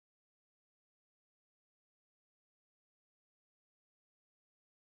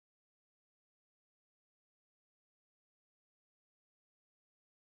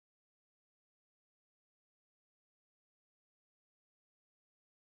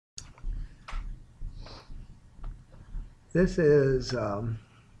This is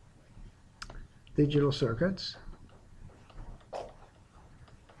digital circuits.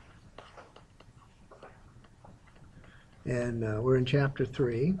 And we're in chapter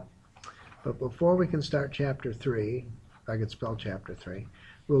 3. But before we can start chapter 3, if I could spell chapter 3,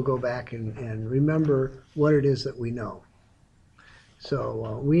 we'll go back and remember what it is that we know.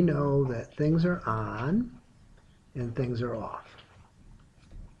 So we know that things are on and things are off.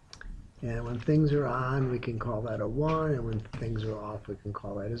 And when things are on, we can call that a 1, and when things are off, we can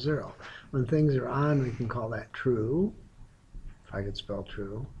call that a 0. When things are on, we can call that true, if I could spell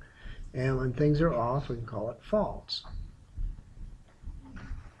true. And when things are off, we can call it false.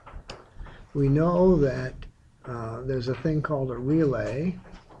 We know that there's a thing called a relay,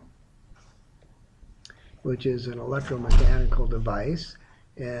 which is an electromechanical device,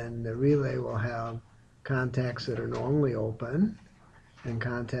 and the relay will have contacts that are normally open and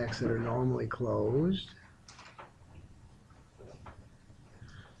contacts that are normally closed.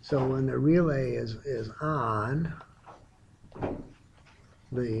 So when the relay is on,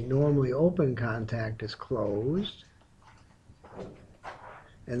 the normally open contact is closed,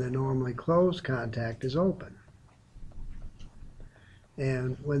 and the normally closed contact is open.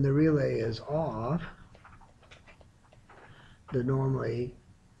 And when the relay is off, the normally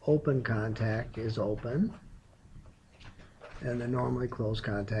open contact is open, and the normally closed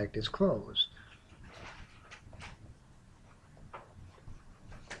contact is closed.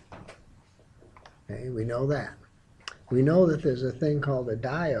 Okay, we know that. We know that there's a thing called a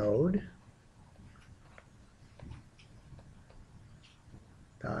diode.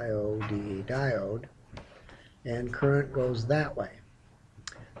 Diode, and current goes that way.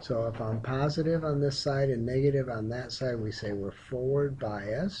 So if I'm positive on this side and negative on that side, we say we're forward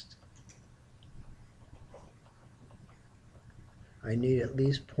biased. I need at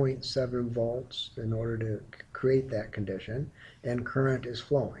least 0.7 volts in order to create that condition, and current is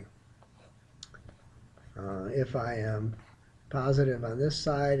flowing. If I am positive on this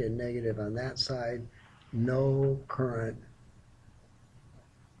side and negative on that side, no current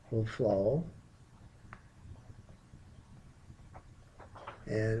will flow,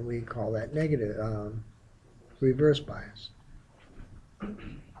 and we call that negative, reverse bias.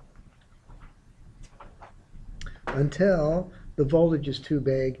 Until the voltage is too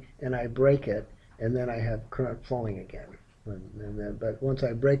big and I break it, and then I have current flowing again. But once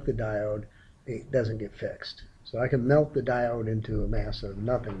I break the diode, it doesn't get fixed. So I can melt the diode into a mass of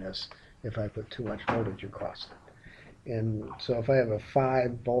nothingness if I put too much voltage across it. And so if I have a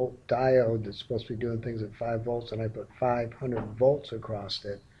 5-volt diode that's supposed to be doing things at 5 volts and I put 500 volts across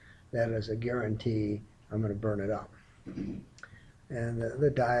it, that is a guarantee I'm going to burn it up. And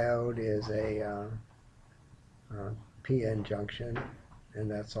the diode is a PN junction, and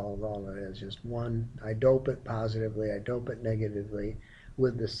that's all it is. Just one, I dope it positively, I dope it negatively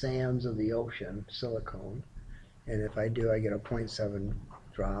with the sands of the ocean, silicone. And if I do, I get a 0.7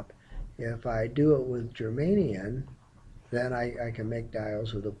 drop. If I do it with germanium, then I can make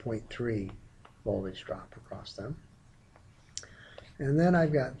diodes with a 0.3 voltage drop across them. And then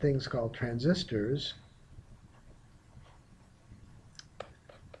I've got things called transistors.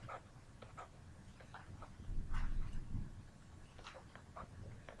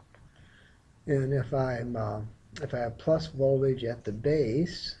 And if I have plus voltage at the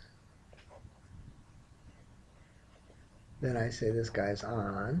base, then I say this guy's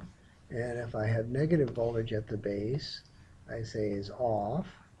on. And if I have negative voltage at the base, I say is off.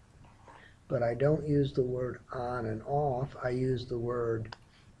 But I don't use the word on and off. I use the word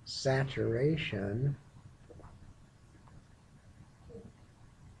saturation.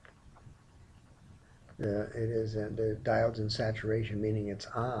 It is the diode's in saturation, meaning it's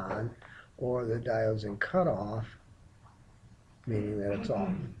on, or the diode's in cutoff, meaning that it's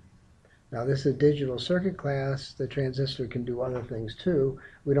off. Now this is a digital circuit class. The transistor can do other things too.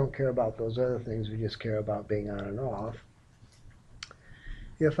 We don't care about those other things. We just care about being on and off.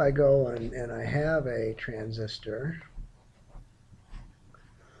 If I go and I have a transistor,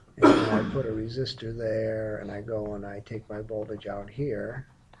 and I put a resistor there, and I go and I take my voltage out here,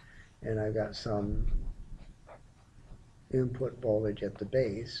 and I've got some input voltage at the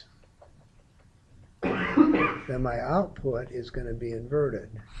base, then my output is going to be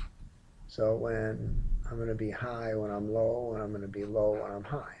inverted. So when I'm going to be high when I'm low, and I'm going to be low when I'm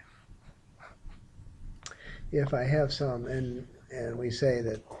high. If I have some, and we say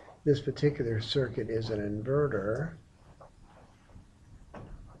that this particular circuit is an inverter,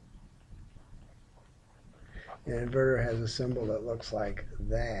 an inverter has a symbol that looks like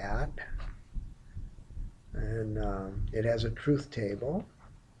that, and it has a truth table.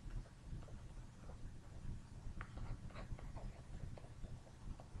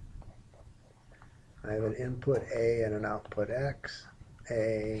 I have an input A and an output X.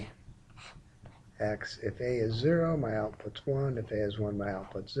 A, X. If A is 0, my output's 1. If A is 1, my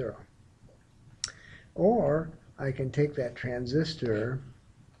output's 0. Or I can take that transistor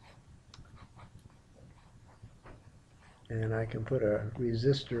and I can put a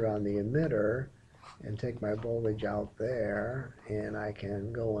resistor on the emitter and take my voltage out there, and I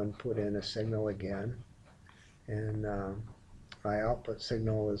can go and put in a signal again. And my output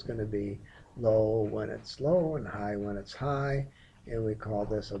signal is going to be low when it's low and high when it's high, and we call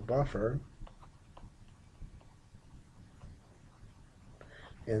this a buffer.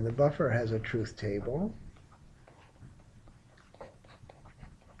 And the buffer has a truth table.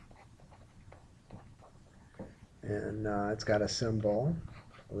 And it's got a symbol.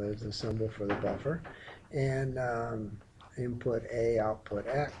 Well, there's the symbol for the buffer. And input A, output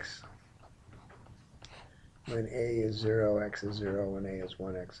X. When A is 0, X is 0. When A is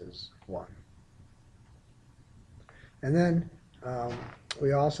 1, X is 1. And then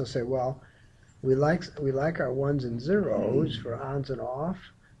we also say, well, we like our 1s and 0s for ons and off,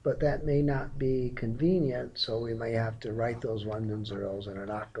 but that may not be convenient, so we may have to write those 1s and 0s in an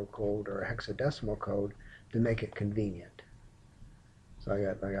octal code or a hexadecimal code to make it convenient. So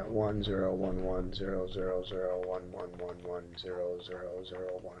I got 1 0 1 1 0 0 0 1 1 1 1 0 0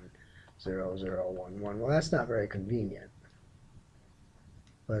 0 1 0 0 1 1. Well, that's not very convenient.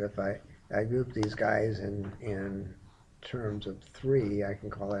 But if I group these guys in terms of 3, I can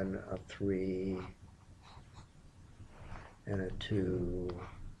call in a 3 and a 2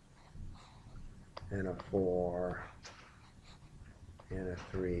 and a 4 and a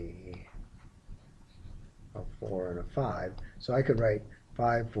 3, a 4 and a 5. So I could write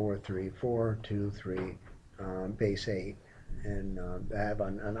 5 4 3 4 2 3 base 8 and have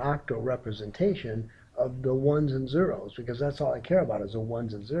an octal representation of the 1s and 0s, because that's all I care about is the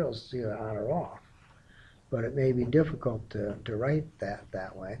 1s and 0s. It's either on or off. But it may be difficult to write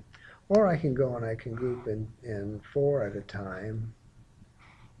that way. Or I can go and I can group in 4 at a time.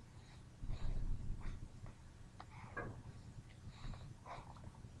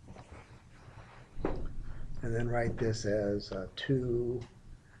 And then write this as 2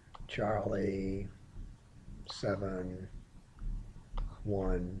 Charlie 7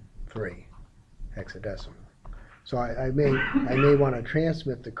 1 3 hexadecimal. So I may want to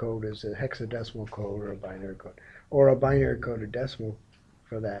transmit the code as a hexadecimal code or a binary code, or a binary coded decimal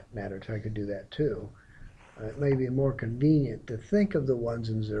for that matter. So I could do that too. It may be more convenient to think of the 1s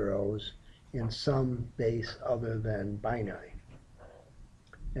and 0s in some base other than binary.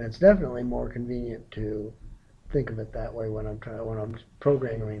 And it's definitely more convenient to think of it that way when I'm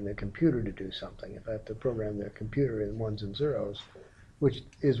programming the computer to do something. If I have to program the computer in 1s and 0s, which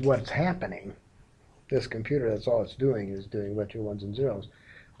is what's happening. This computer, that's all it's doing, is doing a bunch of 1s and 0s.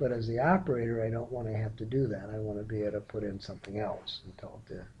 But as the operator, I don't want to have to do that. I want to be able to put in something else and tell it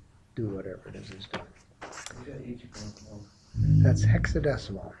to do whatever it is it's doing. That's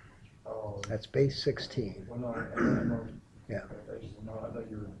hexadecimal. Oh. That's base 16. Well, no, I know. Yeah. No, I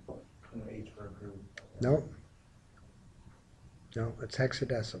thought you were in the H for a group. Nope. No, it's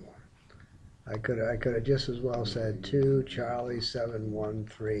hexadecimal. I could have just as well said 2 Charlie 7 1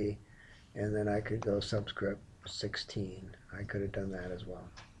 3, and then I could go subscript 16. I could have done that as well.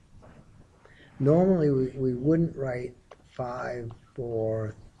 Normally we wouldn't write 5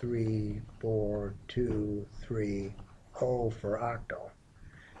 4 3 4 2 3 0 for octal,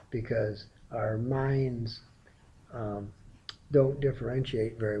 because our minds don't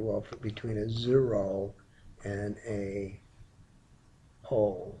differentiate very well between a 0 and a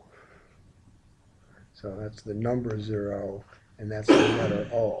O. So that's the number 0, and that's the letter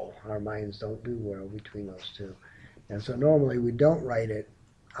O. Our minds don't do well between those two. And so normally we don't write it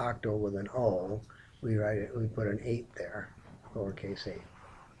octal with an O. We put an 8 there, lowercase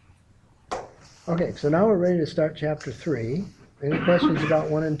 8. Okay, so now we're ready to start chapter 3. Any questions about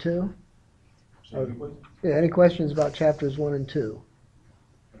 1 and 2? Yeah, any questions about chapters 1 and 2?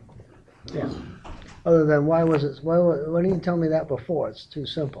 Yeah. Other than why didn't you tell me that before? It's too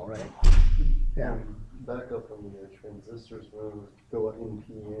simple, right? Yeah. Back up on the transistors, when we go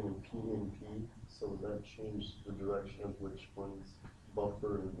NPN and PNP, so that changed the direction of which one's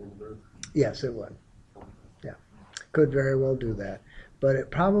buffer and invert? Yes, it would. Yeah. Could very well do that. But it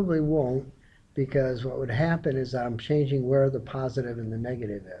probably won't, because what would happen is I'm changing where the positive and the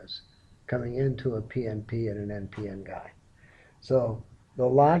negative is, coming into a PNP and an NPN guy. So the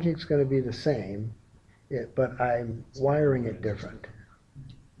logic's going to be the same, but I'm wiring it different.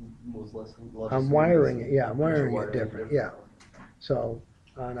 I'm wiring it different. Yeah. So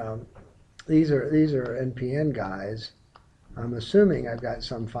on these are NPN guys. I'm assuming I've got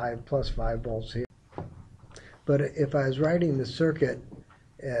some 5 + 5 volts here. But if I was writing the circuit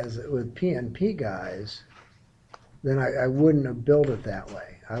as with PNP guys, then I wouldn't have built it that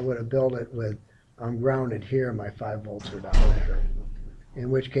way. I would have built it with, I'm grounded here, my 5 volts are down there. In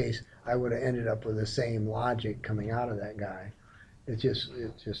which case, I would have ended up with the same logic coming out of that guy. It's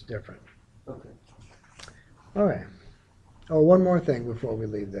just different. Okay. Okay. Oh, one more thing before we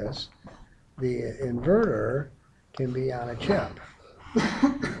leave this. The inverter can be on a chip.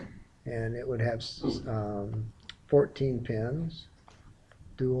 And it would have 14 pins,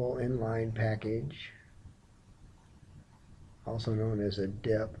 dual inline package, also known as a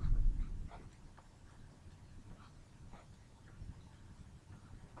DIP.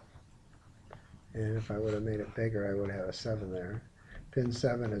 And if I would have made it bigger, I would have a 7 there. Pin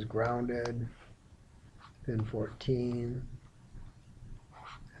 7 is grounded. Pin 14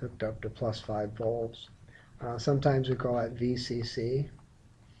 hooked up to plus 5 volts. Sometimes we call that VCC,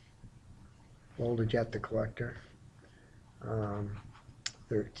 voltage at the collector.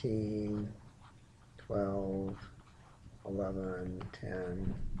 13, 12, 11,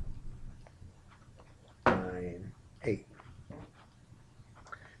 10, 9, 8.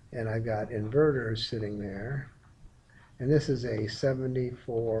 And I've got inverters sitting there. And this is a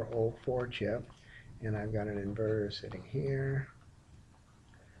 7404 chip. And I've got an inverter sitting here.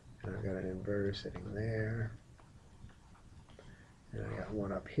 And I've got an inverter sitting there. And I got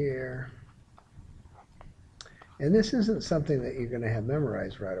one up here. And this isn't something that you're going to have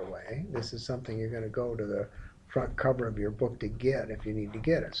memorized right away. This is something you're going to go to the front cover of your book to get if you need to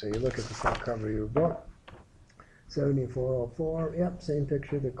get it. So you look at the front cover of your book. 7404, yep, same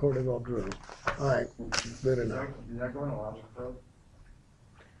picture that Cordoville drew. All right, good enough. Did that go in a logic probe?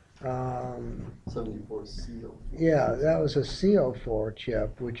 74 CO. Yeah, that was a CO4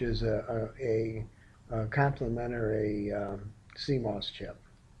 chip, which is a complementary CMOS chip.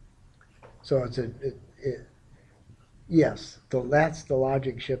 So it's yes, that's the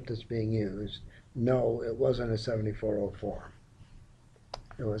logic chip that's being used. No, it wasn't a 7404.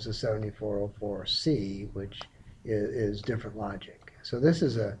 It was a 7404C, which is different logic. So this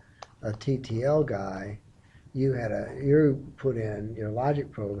is a TTL guy. You put in, your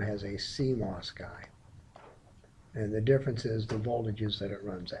logic probe has a CMOS guy. And the difference is the voltages that it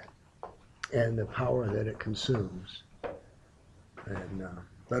runs at and the power that it consumes. And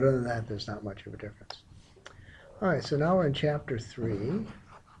but other than that, there's not much of a difference. All right, so now we're in chapter 3.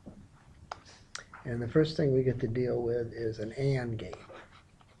 And the first thing we get to deal with is an AND gate.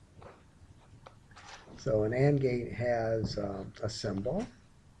 So an AND gate has a symbol.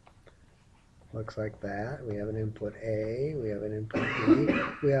 Looks like that. We have an input A, we have an input B,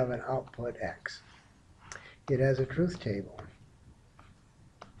 we have an output X. It has a truth table.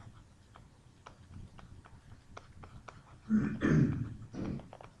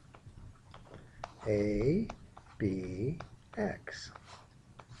 A, B, X.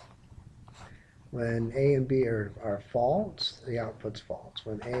 When A and B are false, the output's false.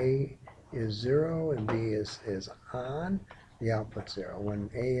 When A is 0 and B is on, the output's 0. When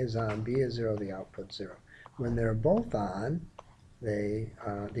A is on, B is 0, the output's 0. When they're both on, the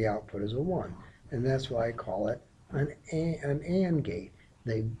output is a 1. And that's why I call it an AND gate.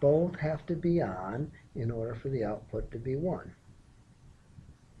 They both have to be on in order for the output to be 1.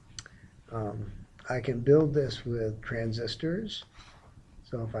 I can build this with transistors.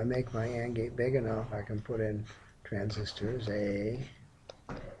 So if I make my AND gate big enough, I can put in transistors A,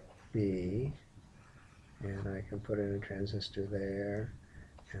 B, and I can put in a transistor there,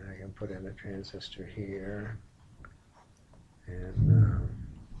 and I can put in a transistor here, and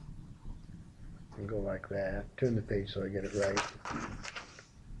go like that. Turn the page so I get it right.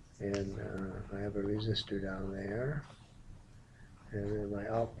 And I have a resistor down there, and then my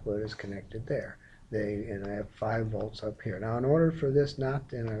output is connected there. And I have 5 volts up here. Now in order for this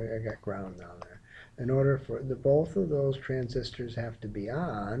not, and I got ground down there. In order for both of those transistors have to be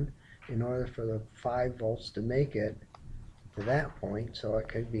on in order for the 5 volts to make it to that point, so it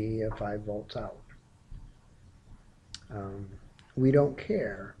could be 5 volts out. We don't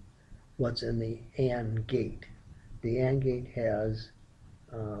care what's in the AND gate. The AND gate has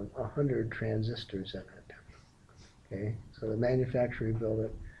 100 transistors in it. Okay, so the manufacturer built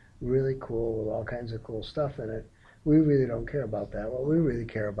it really cool with all kinds of cool stuff in it. We really don't care about that. What we really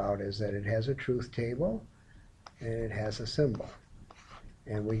care about is that it has a truth table and it has a symbol,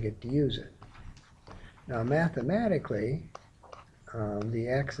 and we get to use it. Now mathematically, the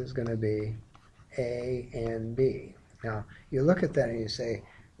X is going to be A and B. Now you look at that and you say,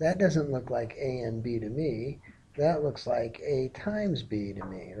 that doesn't look like A and B to me. That looks like A times B to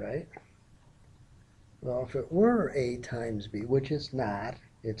me, right? Well, if it were A times B, which it's not,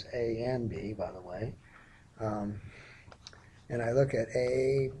 it's A and B, by the way, and I look at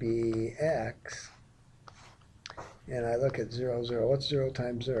A, B, X, and I look at 0, 0. What's 0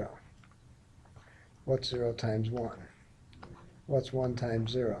 times 0? What's 0 times 1? What's 1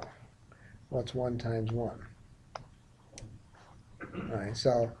 times 0? What's 1 times 1? All right,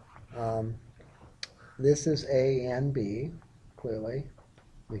 so this is A and B, clearly,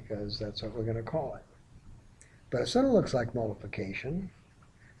 because that's what we're going to call it. But it sort of looks like multiplication,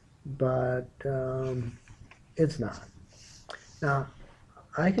 but it's not. Now,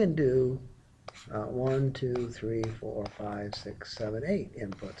 I can do 1, 2, 3, 4, 5, 6, 7, 8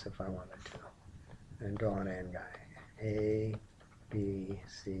 inputs if I wanted to, and draw an AND guy. A, B,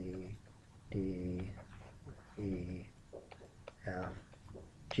 C, D, E, F,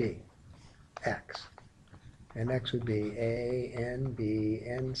 G, X. And X would be A, N, B,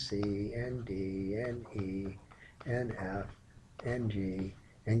 N, C, N, D, N, E, N, F, N, G.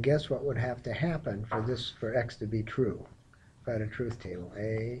 And guess what would have to happen for X to be true? If I had a truth table.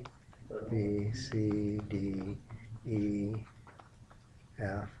 A, B, C, D, E,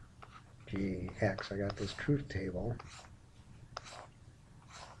 F, G, X. I got this truth table.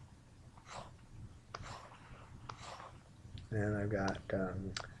 And I've got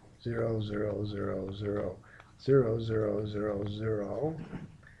 0, 0, 0, 0, 0, 0, 0, 0,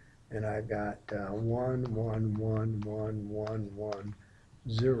 and I've got 1, 1, 1, 1, 1, 1,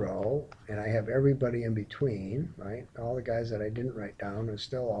 0, and I have everybody in between, right? All the guys that I didn't write down are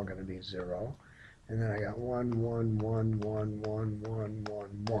still all going to be 0. And then I got 1, 1, 1, 1, 1, 1,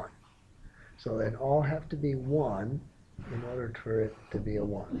 1, 1. So they'd all have to be 1 in order for it to be a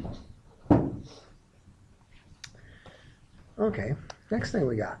 1. Okay, next thing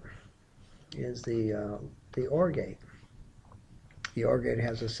we got is the OR gate. The OR gate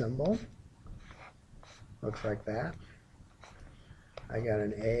has a symbol. Looks like that. I got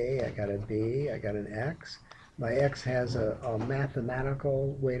an A, I got a B, I got an X. My X has a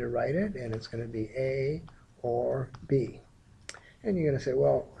mathematical way to write it, and it's going to be A or B. And you're going to say,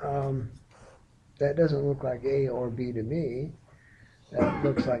 well, that doesn't look like A or B to me. That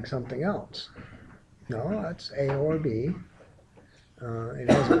looks like something else. No, that's A or B. It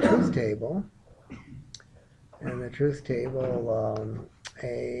has a truth table, and the truth table,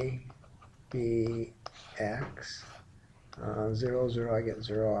 A, B, X, 0, 0, I get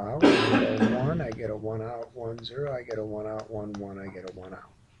 0 out, 0, 1, I get a 1 out, 1, 0, I get a 1 out, 1, 1, I get a 1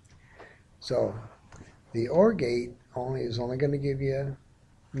 out. So the OR gate is only going to give you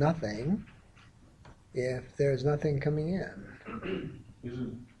nothing if there's nothing coming in.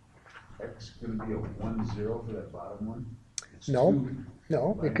 Isn't X going to be a 1, 0 for that bottom one? It's No, two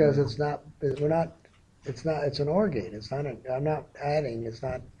no, because it's not. We're not. It's not. It's an OR gate. It's not. I'm not adding. It's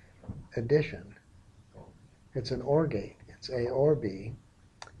not addition. It's an OR gate. It's A or B.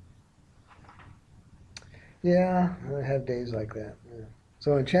 Yeah, I have days like that. Yeah.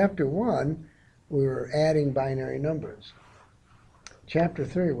 So in chapter 1, we were adding binary numbers. Chapter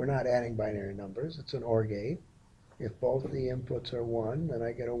 3, we're not adding binary numbers. It's an OR gate. If both of the inputs are 1, then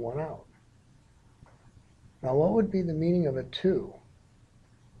I get a 1 out. Now, what would be the meaning of a 2?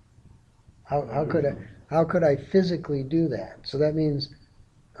 How could I physically do that? So that means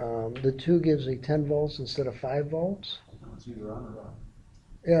the 2 gives me 10 volts instead of 5 volts. It's either on or off.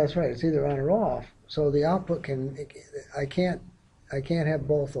 Yeah, that's right. It's either on or off. So the output I can't have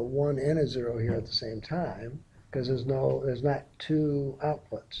both a 1 and a 0 here at the same time because there's not 2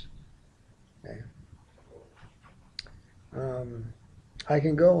 outputs. Okay. I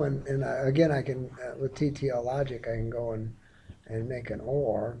can go and again I can with TTL logic I can go and make an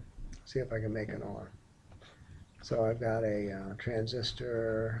OR. See if I can make an OR. So I've got a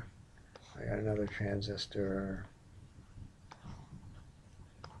transistor. I got another transistor.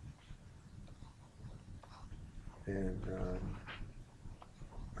 And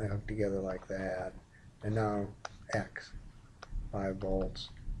I hook together like that. And now X, 5 volts,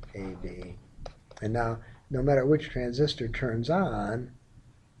 AB. And now, no matter which transistor turns on,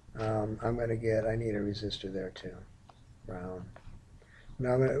 I'm going to get, I need a resistor there too, ground.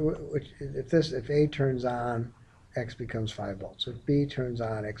 Now, if A turns on, X becomes 5 volts. If B turns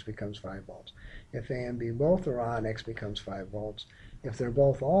on, X becomes 5 volts. If A and B both are on, X becomes 5 volts. If they're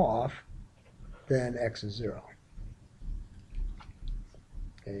both off, then X is 0.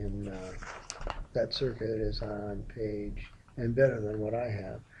 And that circuit is on page, and better than what I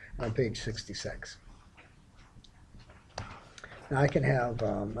have, on page 66. Now I can have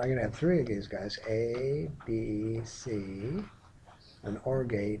 3 of these guys, A, B, C, an OR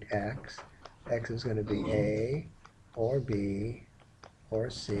gate X. X is going to be A or B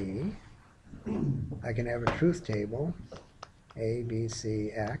or C. I can have a truth table, A, B, C,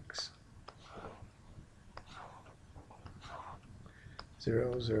 X.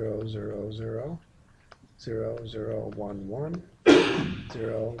 0, 0, 0, 0, 0, 0, 1, 1,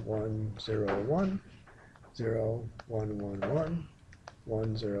 0, 1, 0, 1, 0, 1, 1, 1,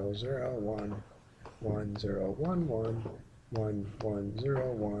 1, 0, 0, 1, 1, 0, 1, 1, 1, 1,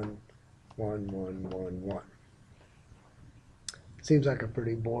 0, 1, 1, 1, 1, 1. Seems like a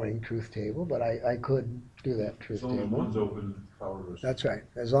pretty boring truth table, but I could do that truth As long as table. one's open, power goes. That's right.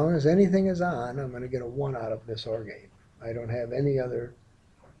 As long as anything is on, I'm going to get a 1 out of this OR gate. I don't have any other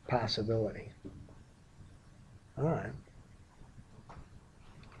possibility. All right.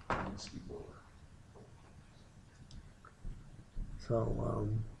 Let's keep over. So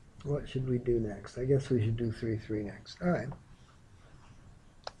what should we do next? I guess we should do 3, 3 next. All right.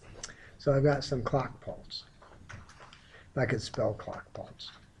 So I've got some clock pulse. If I could spell clock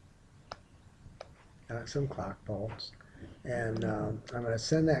pulse. Got some clock pulse. And I'm going to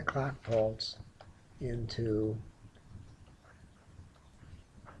send that clock pulse into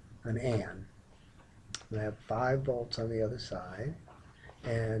an AND. I have 5 volts on the other side.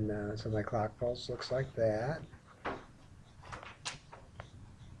 And so my clock pulse looks like that.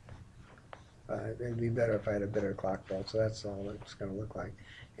 It'd be better if I had a better clock pulse, so that's all it's going to look like.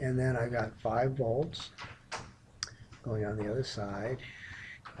 And then I got 5 volts going on the other side,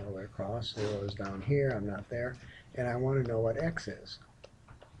 all the way across. 0 is down here, I'm not there. And I want to know what X is.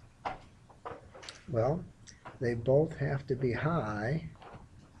 Well, they both have to be high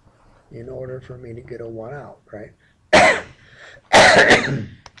in order for me to get a 1 out, right?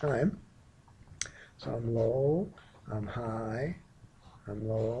 Time. So I'm low, I'm high, I'm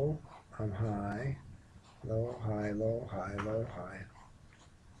low, I'm high, low, high, low, high, low, high.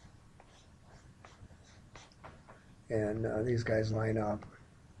 And these guys line up.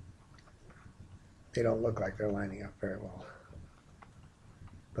 They don't look like they're lining up very well.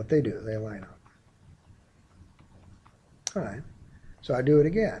 But they do, they line up. All right, so I do it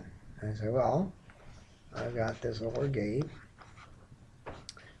again. I say, well, I've got this OR gate,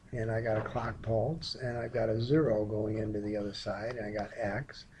 and I got a clock pulse, and I've got a 0 going into the other side, and I got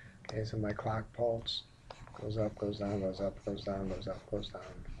X. Okay, so my clock pulse goes up, goes down, goes up, goes down, goes up, goes down,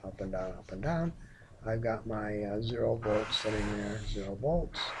 up and down, up and down. I've got my 0 volts sitting there, 0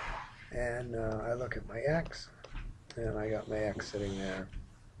 volts, and I look at my X, and I got my X sitting there,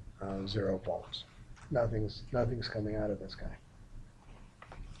 0 volts. Nothing's coming out of this guy.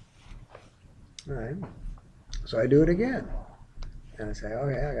 All right, so I do it again, and I say,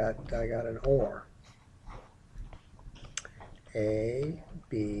 okay, I got an OR. A,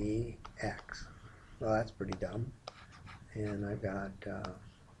 B, X. Well, that's pretty dumb. And I've got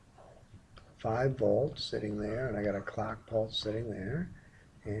 5 volts sitting there, and I got a clock pulse sitting there.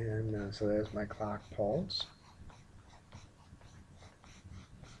 And so there's my clock pulse.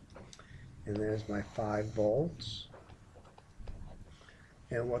 And there's my 5 volts.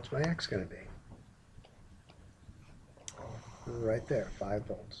 And what's my X going to be? Right there, 5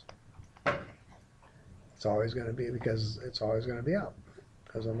 volts. It's always going to be, because it's always going to be up,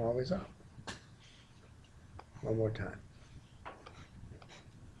 because I'm always up. One more time.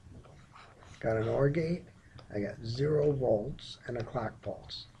 Got an OR gate. I got 0 volts and a clock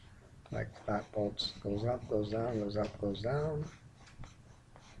pulse. My clock pulse goes up, goes down, goes up, goes down.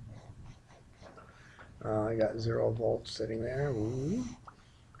 I got 0 volts sitting there. Ooh.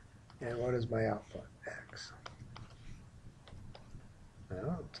 And what is my output? X.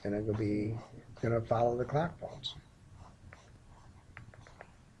 Well, it's going to follow the clock pulse.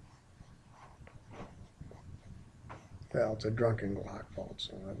 Well, it's a drunken clock pulse,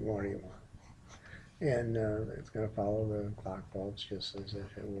 so what more do you want? And it's going to follow the clock pulse just as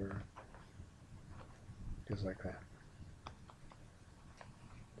if it were, just like that.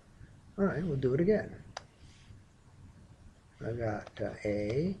 All right, we'll do it again. I got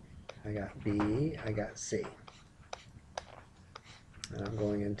A, I got B, I got C. And I'm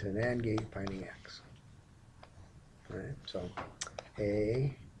going into an AND gate finding X. All right, so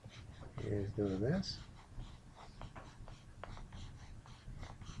A is doing this.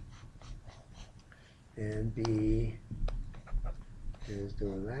 And B is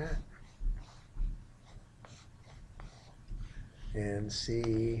doing that. And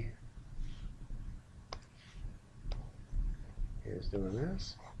C is doing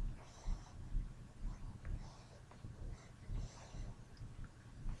this.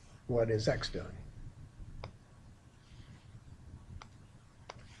 What is X doing?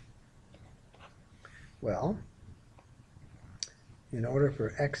 Well, in order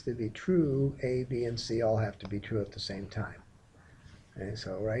for X to be true, A, B, and C all have to be true at the same time. And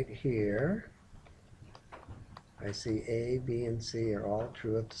so right here, I see A, B, and C are all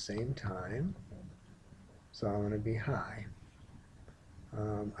true at the same time. So I'm going to be high.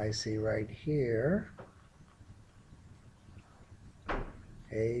 I see right here,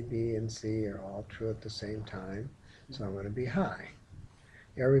 A, B, and C are all true at the same time, so I'm going to be high.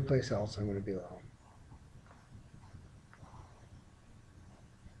 Every place else I'm going to be low.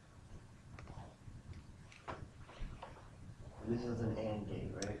 This is an AND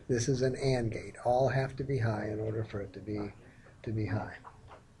gate, right? This is an AND gate. All have to be high in order for it to be high.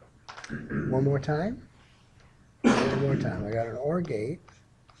 One more time. One more time. I got an OR gate.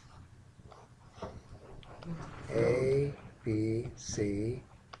 A, B, C,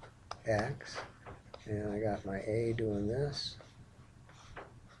 X. And I got my A doing this.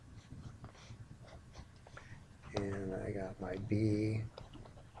 And I got my B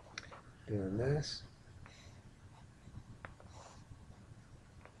doing this.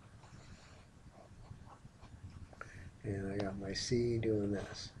 And I got my C doing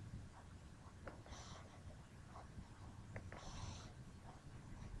this.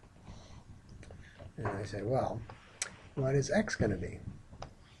 And I say, well, what is X going to be?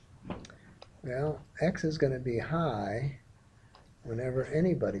 Well, X is going to be high whenever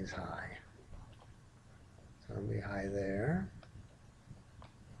anybody's high. So I'll be high there.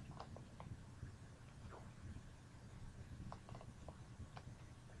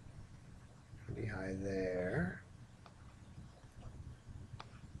 I'll be high there.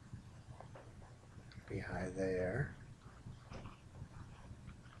 Be high there.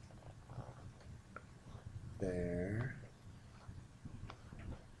 There.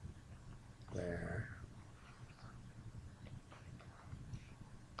 There.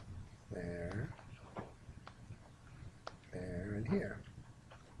 There. There and here.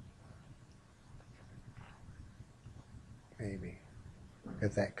 Maybe.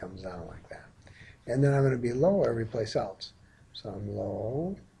 If that comes down like that. And then I'm going to be low every place else. So I'm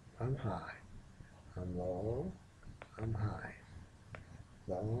low, I'm high. I'm low, I'm high.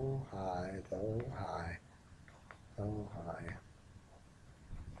 Low, high, low, high, low, high.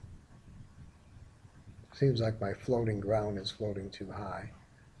 Seems like my floating ground is floating too high.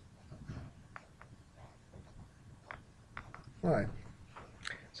 All right.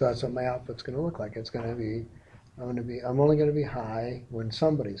 So that's what my output's going to look like. It's going to be, I'm only going to be high when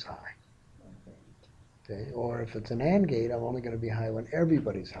somebody's high. Okay. Or if it's an AND gate, I'm only going to be high when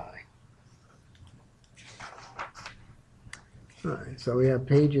everybody's high. All right, so we have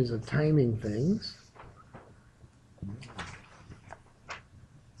pages of timing things.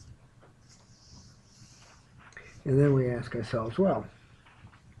 And then we ask ourselves, well,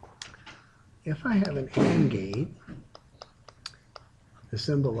 if I have an AND gate, the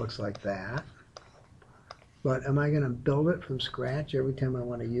symbol looks like that, but am I going to build it from scratch every time I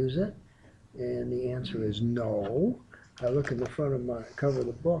want to use it? And the answer is no. I look in the front of my cover of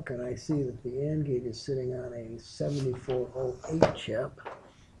the book and I see that the AND gate is sitting on a 7408 chip.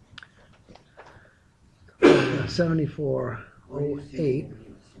 7408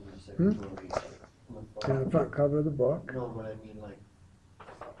 in the front cover of the book. No, but I mean like.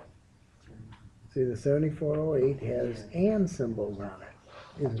 See, the 7408 has AND symbols on it.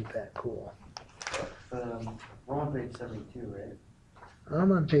 Isn't that cool? We're on page 72, right?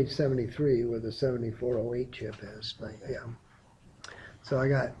 I'm on page 73 where the 7408 chip is, but yeah. So I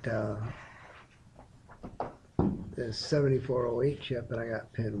got this 7408 chip, and I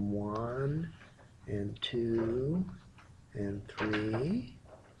got pin 1 and 2 and 3,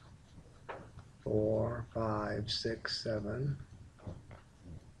 4, 5, 6, 7.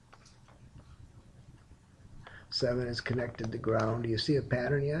 7 is connected to ground. Do you see a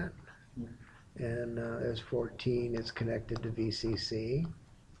pattern yet? And there's 14, it's connected to VCC.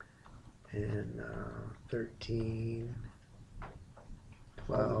 And 13,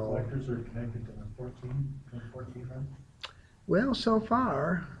 12. The collectors are connected to the 14 then? Well, so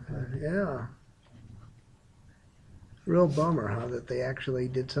far, yeah. Real bummer, huh, that they actually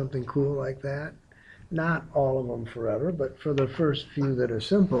did something cool like that. Not all of them forever, but for the first few that are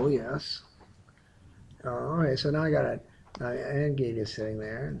simple, yes. Okay, so now I got my AND gate is sitting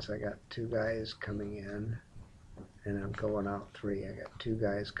there, and so I got 2 guys coming in, and I'm going out 3. I got 2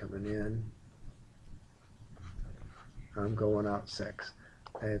 guys coming in. I'm going out 6.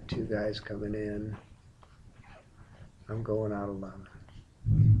 I have 2 guys coming in. I'm going out 11.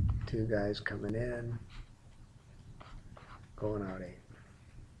 2 guys coming in. Going out 8.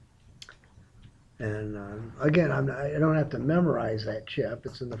 And again, I don't have to memorize that chip.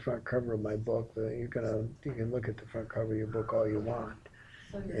 It's in the front cover of my book. You can look at the front cover of your book all you want.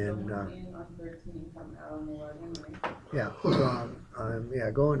 So you're And, going in on 13, coming out on 11, right? Yeah. So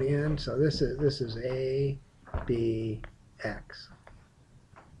I'm going in. So this is A, B, X.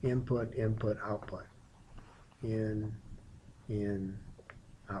 Input, input, output. In,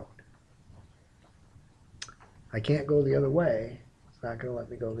 out. I can't go the other way. It's not going to let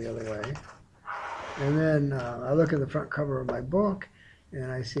me go the other way. And then I look at the front cover of my book,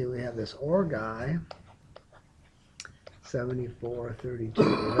 and I see we have this OR guy, 7432. Is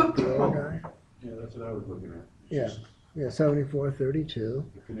that the OR guy? Yeah, that's what I was looking at. It's Yeah. just Yeah, 7432.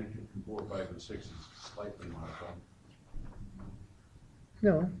 The connection from 4, 5, and 6 is slightly modified.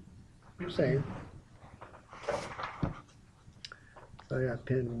 No, same. So I got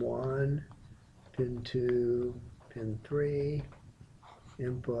pin 1, pin 2, pin 3,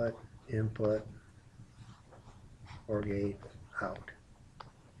 input, input, OR gate, out.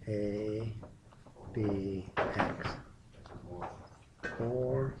 A, B, X.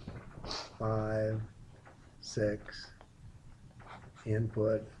 4, 5, 6,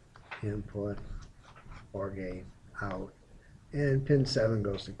 input, input, OR gate, out. And pin 7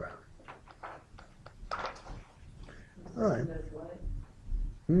 goes to ground. All right. Does what?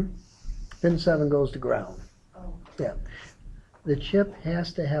 Pin 7 goes to ground. Oh. Yeah. The chip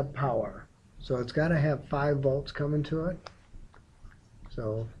has to have power. So it's got to have 5 volts coming to it.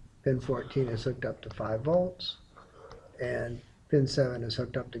 So pin 14 is hooked up to 5 volts. And pin 7 is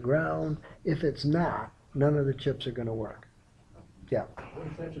hooked up to ground. If it's not, none of the chips are going to work. Yeah. What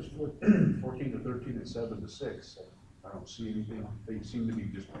if that just flipped 14 to 13 and 7 to 6? I don't see anything. They seem to be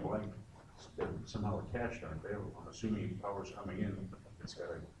just blank. They're somehow attached, aren't they? I'm assuming power's coming in. It's got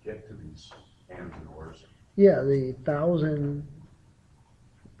to get to these ands and ors. Yeah, the 1,000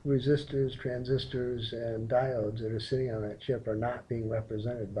 resistors, transistors, and diodes that are sitting on that chip are not being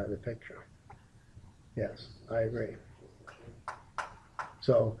represented by the picture. Yes, I agree.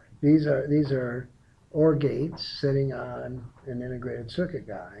 So these are OR gates sitting on an integrated circuit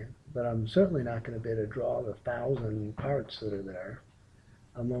guide, but I'm certainly not going to be able to draw the 1,000 parts that are there.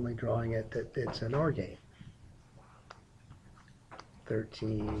 I'm only drawing it that it's an OR gate.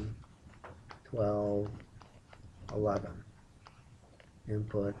 13, 12, 11.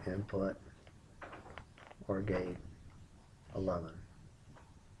 Input, input, OR gate, 11.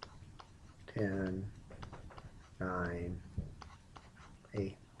 10, 9,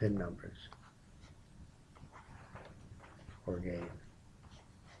 8 pin numbers. OR gate,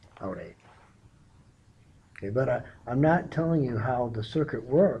 out 8. Okay, but I'm not telling you how the circuit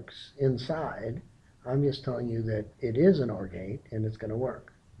works inside. I'm just telling you that it is an OR gate and it's going to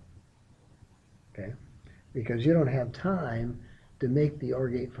work. Okay? Because you don't have time to make the OR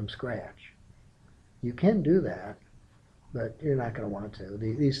gate from scratch. You can do that, but you're not going to want to.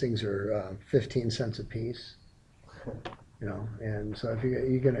 These things are 15 cents a piece, you know, and so if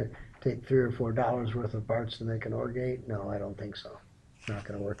you're going to take $3 or $4 worth of parts to make an OR gate, no, I don't think so. It's not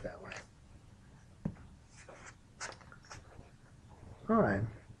going to work that way. All right,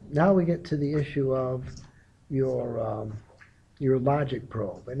 now we get to the issue of your logic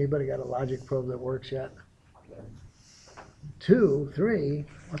probe. Anybody got a logic probe that works yet? 2, 3,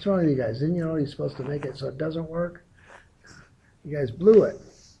 what's wrong with you guys? Didn't you know you're supposed to make it so it doesn't work? You guys blew it.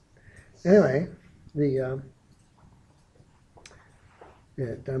 Anyway,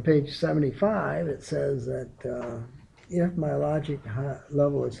 on page 75 it says that if my logic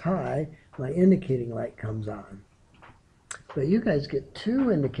level is high, my indicating light comes on. But you guys get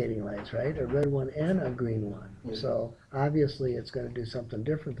 2 indicating lights, right? A red one and a green one. Yes. So obviously it's going to do something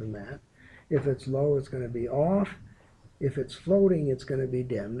different than that. If it's low, it's going to be off. If it's floating, it's going to be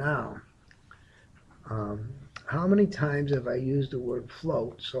dim. Now, how many times have I used the word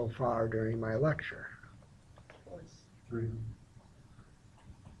float so far during my lecture? 3.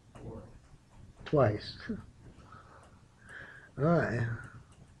 Twice. All right.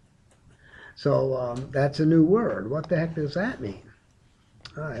 So that's a new word. What the heck does that mean?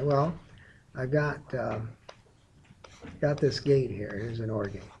 All right, well, I've got this gate here. Here's an OR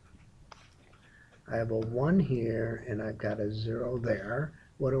gate. I have a 1 here, and I've got a 0 there.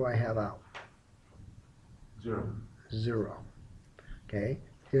 What do I have out? 0. 0. Okay,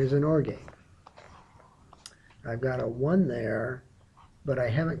 here's an OR gate. I've got a 1 there, but I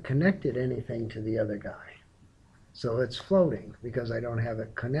haven't connected anything to the other guy. So it's floating because I don't have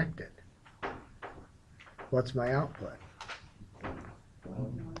it connected. What's my output?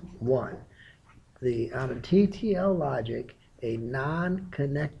 1. On a TTL logic, a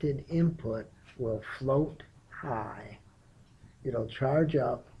non-connected input will float high. It'll charge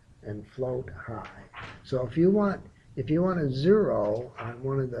up and float high. So if you want a 0 on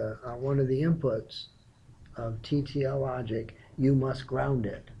one of the inputs of TTL logic, you must ground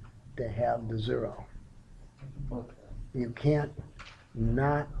it to have the 0. You can't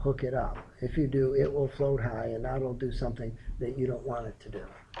not hook it up. If you do, it will float high, and that'll do something that you don't want it to do.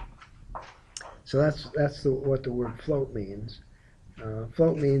 So that's what the word float means.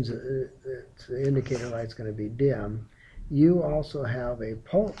 Float means the indicator light's going to be dim. You also have a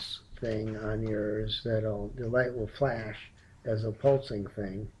pulse thing on yours the light will flash as a pulsing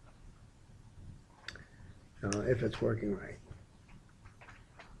thing if it's working right.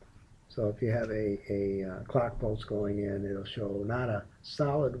 So if you have a clock pulse going in, it'll show not a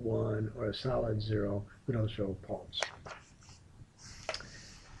solid 1 or a solid 0, but it'll show pulse.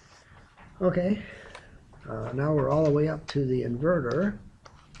 Okay, now we're all the way up to the inverter.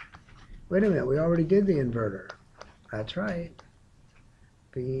 Wait a minute, we already did the inverter. That's right.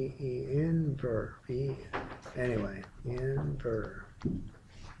 Inverter. Anyway, inverter.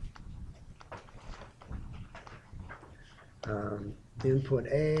 Input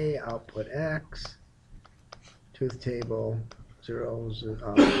A, output X, truth table 0,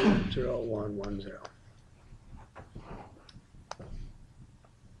 0, 1, 1, 0.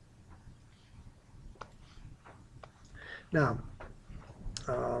 Now,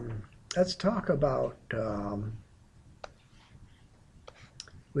 let's talk about,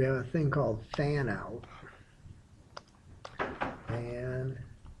 we have a thing called fan out. Fan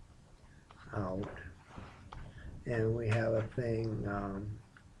out. And we have a thing, and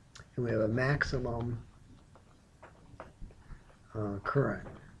we have a maximum current.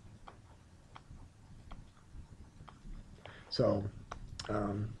 So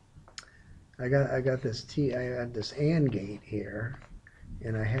I got this AND gate here,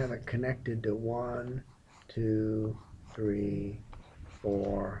 and I have it connected to 1, 2, 3,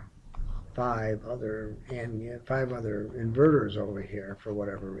 4, 5 other inverters over here for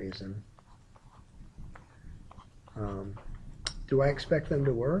whatever reason. Do I expect them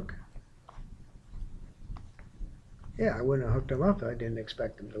to work? Yeah, I wouldn't have hooked them up if I didn't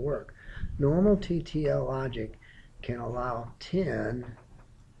expect them to work. Normal TTL logic can allow 10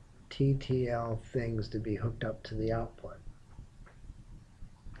 TTL things to be hooked up to the output.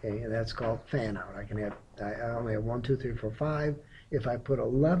 Okay, and that's called fan out. I only have 1, 2, 3, 4, 5. If I put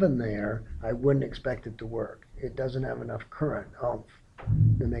 11 there, I wouldn't expect it to work. It doesn't have enough current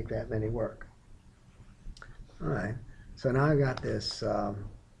to make that many work. All right, so now I got this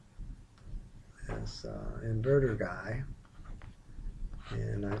inverter guy,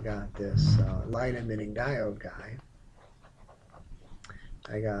 and I got this light emitting diode guy.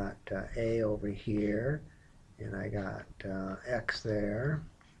 I got A over here, and I got X there,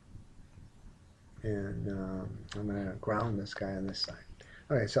 and I'm going to ground this guy on this side.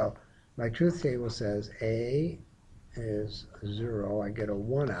 Okay, so my truth table says A is 0, I get a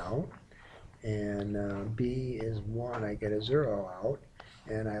 1 out. And B is 1, I get a 0 out,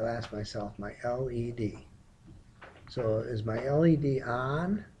 and I ask myself my LED. So is my LED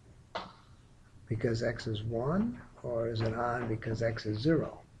on because X is 1, or is it on because X is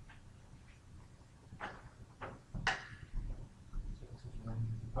 0?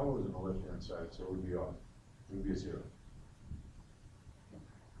 Power is on the left-hand side, so it would be off. It would be a 0.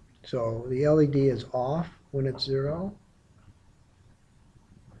 So the LED is off when it's 0?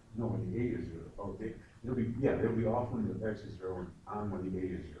 No, when the A is 0. Oh, it'll be off when the X is 0 and on when the A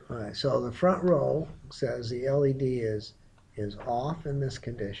is 0. All right, so the front row says the LED is off in this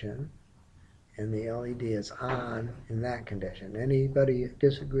condition, and the LED is on in that condition. Anybody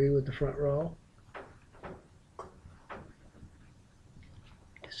disagree with the front row?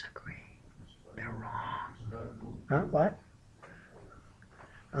 Disagree. They're wrong. Huh? What?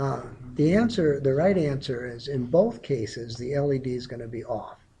 The right answer is in both cases the LED is going to be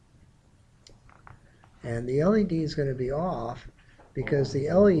off. And the LED is going to be off because the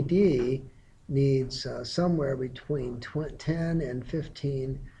LED needs somewhere between 10 and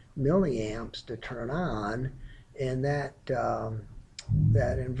 15 milliamps to turn on, and that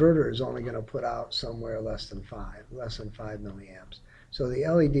inverter is only going to put out somewhere less than 5 milliamps. So the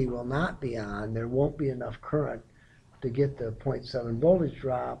LED will not be on. There won't be enough current to get the 0.7 voltage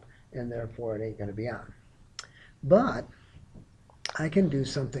drop, and therefore it ain't going to be on. But I can do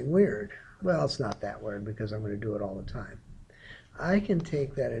something weird. Well, it's not that weird because I'm going to do it all the time. I can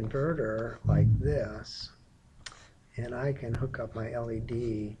take that inverter like this, and I can hook up my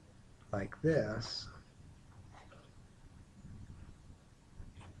LED like this.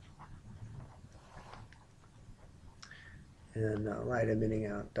 And light emitting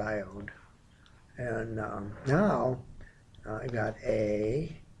out diode. And now I've got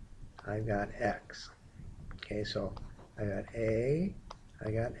A, I've got X. Okay, so I got A, I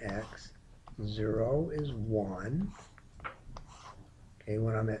got X. 0 is 1. Okay,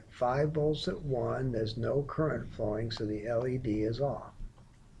 when I'm at 5 volts at 1, there's no current flowing, so the LED is off.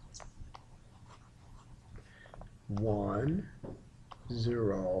 1,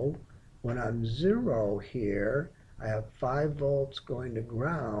 0. When I'm 0 here, I have 5 volts going to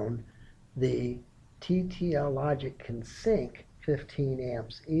ground. The TTL logic can sink 15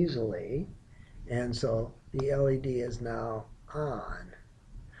 amps easily, and so the LED is now on.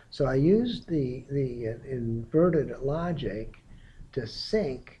 So I used the inverted logic to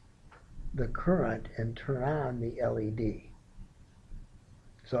sink the current and turn on the LED.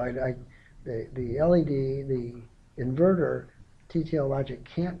 So the LED, the inverter, TTL logic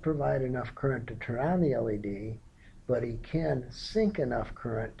can't provide enough current to turn on the LED, but he can sink enough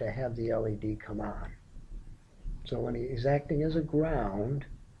current to have the LED come on. So when he's acting as a ground,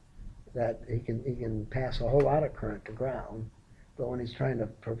 that he can pass a whole lot of current to ground, but when he's trying to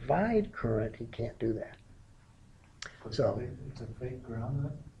provide current, he can't do that. So It's a fake ground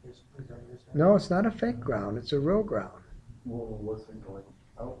then? Is that what you're saying? no, it's not a fake ground, it's a real ground. Well, what's it going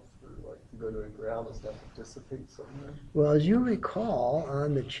out through, like, to go to a ground, does that have to dissipate somewhere? Well, as you recall,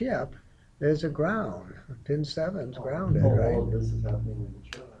 on the chip, there's a ground. Pin 7's grounded, Oh, right? all of this is happening in the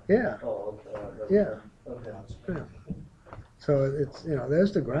chip? Yeah, Oh, okay. yeah. Okay. Yeah. So it's,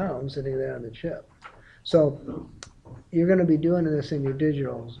 there's the ground sitting there on the chip. So you're going to be doing this in your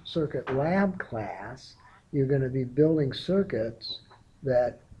digital circuit lab class. You're going to be building circuits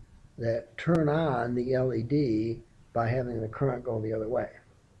that turn on the LED by having the current go the other way.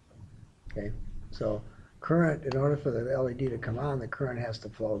 Okay, so current, in order for the LED to come on, the current has to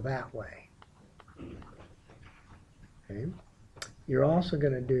flow that way. Okay, you're also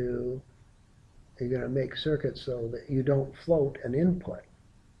going to make circuits so that you don't float an input.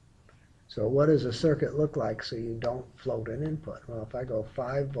 So what does a circuit look like so you don't float an input? Well, if I go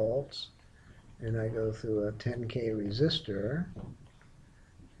 5 volts and I go through a 10K resistor,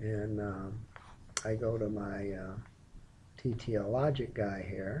 and I go to my TTL logic guy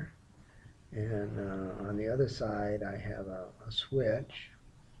here, and on the other side I have a switch.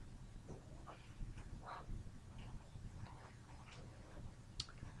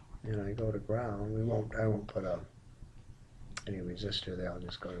 And I go to ground. I won't put any resistor there, I'll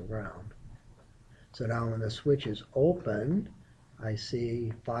just go to ground. So now when the switch is open, I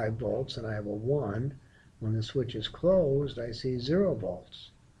see 5 volts and I have a 1. When the switch is closed, I see 0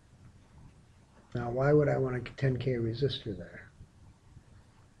 volts. Now why would I want a 10K resistor there?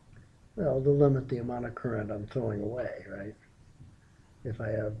 Well, to limit the amount of current I'm throwing away, right? If I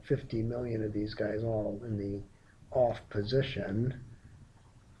have 50 million of these guys all in the off position,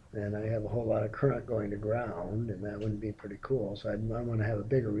 then I have a whole lot of current going to ground, and that wouldn't be pretty cool. So I want to have a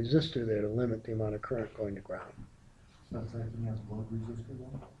bigger resistor there to limit the amount of current going to ground. So it's acting as a load resistor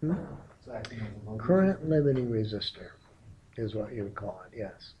then? Hmm? It's acting as a load Current limiting resistor is what you would call it,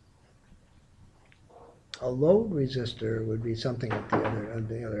 yes. A load resistor would be something at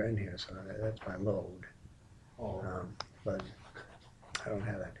the other end here, so that's my load. Oh, But I don't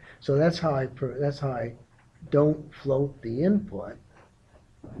have that. So that's how I don't float the input.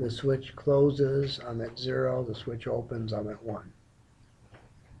 The switch closes, I'm at 0. The switch opens, I'm at 1.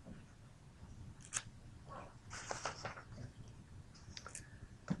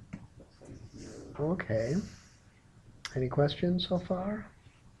 Okay. Any questions so far?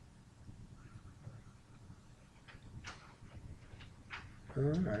 All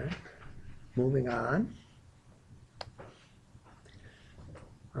right. Moving on.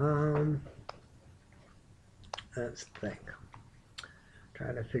 Let's think.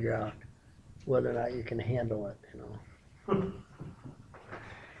 Trying to figure out whether or not you can handle it,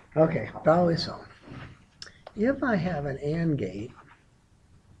 Okay, probably so. If I have an AND gate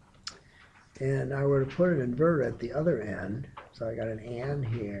and I were to put an inverter at the other end, so I got an AND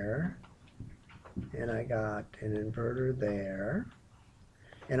here and I got an inverter there,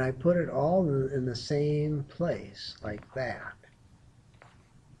 and I put it all in the same place like that.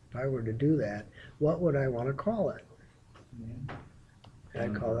 If I were to do that, what would I want to call it?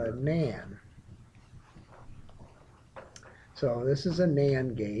 I'd call it NAND. So this is a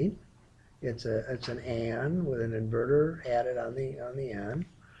NAND gate. It's an AND with an inverter added on the end.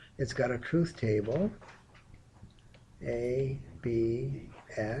 It's got a truth table, A, B,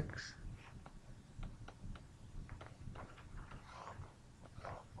 X.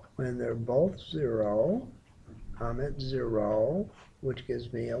 When they're both 0, I'm at 0, which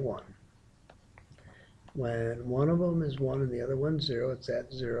gives me a 1. When one of them is 1 and the other one's 0, it's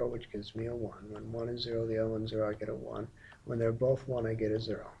at 0, which gives me a 1. When one is 0, the other one's 0, I get a 1. When they're both 1, I get a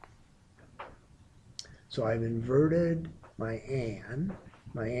 0. So I've inverted my AND.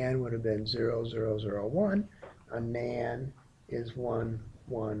 My AND would have been 0, 0, 0, 1. A NAND is 1,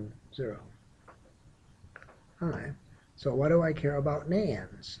 1, 0. All right. So what do I care about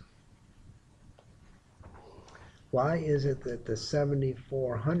NANDs? Why is it that the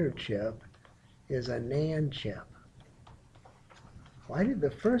 7400 chip is a NAND chip? Why did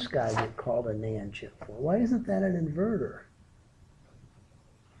the first guy get called a NAND chip for? Why isn't that an inverter?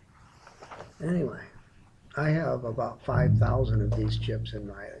 Anyway, I have about 5,000 of these chips in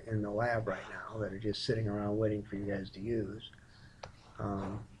the lab right now that are just sitting around waiting for you guys to use.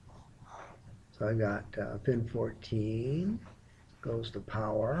 So I got pin 14 goes to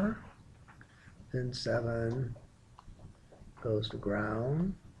power, pin 7 goes to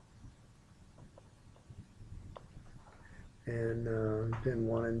ground, and pin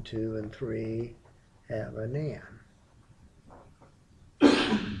 1 and 2 and 3 have a NAND.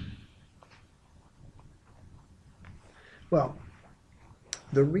 Well,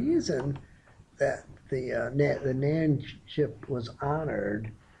 the reason that the NAND chip was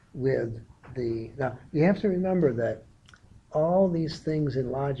honored with now you have to remember that all these things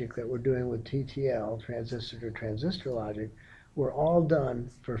in logic that we're doing with TTL, transistor to transistor logic, were all done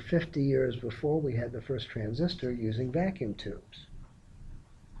for 50 years before we had the first transistor using vacuum tubes.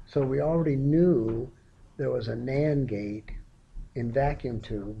 So we already knew there was a NAND gate in vacuum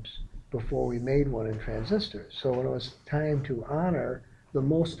tubes before we made one in transistors. So when it was time to honor the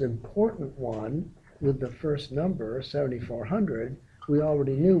most important one with the first number, 7400, we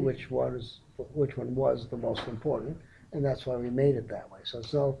already knew which one was the most important, and that's why we made it that way.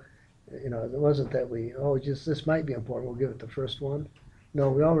 So you know, it wasn't that just this might be important, we'll give it the first one. No,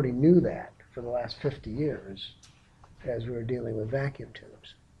 we already knew that for the last 50 years as we were dealing with vacuum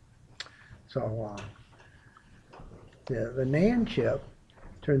tubes. So the NAND chip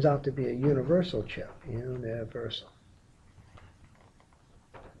turns out to be a universal chip, universal.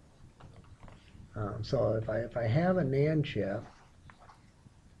 So if I have a NAND chip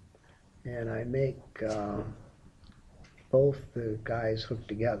and I make both the guys hooked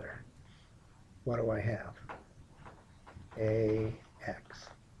together, what do I have? AX.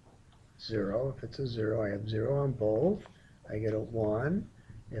 0. If it's a 0, I have 0 on both. I get a 1.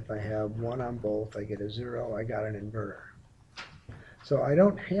 If I have 1 on both, I get a 0. I got an inverter. So I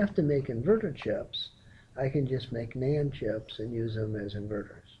don't have to make inverter chips. I can just make NAND chips and use them as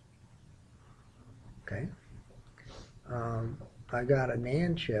inverters. Okay. I got a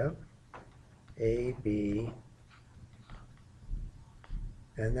NAND chip, A, B,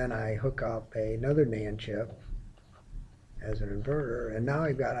 and then I hook up another NAND chip as an inverter, and now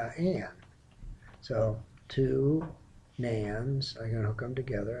I've got an AND. So 2 NANDs, I can hook them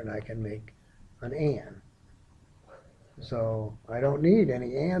together and I can make an AND. So I don't need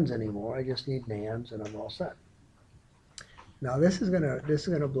any ANDs anymore, I just need NANDs and I'm all set. Now this is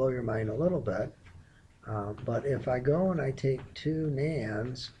gonna blow your mind a little bit, but if I go and I take 2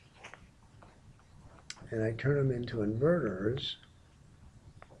 NANDs and I turn them into inverters,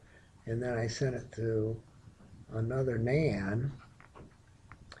 and then I send it to another NAND,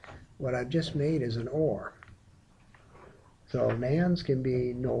 what I've just made is an OR. So NANDs can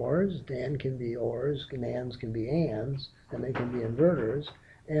be NORs, NAND can be ORs, NANDs can be ANDs, and they can be inverters.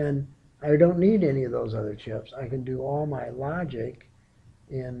 And I don't need any of those other chips. I can do all my logic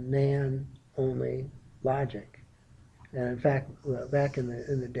in NAND-only logic. And in fact, back in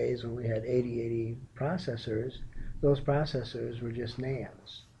the days when we had 8080 processors, those processors were just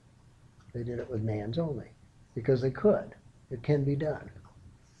NANDs. They did it with NANDs only because they could. It can be done.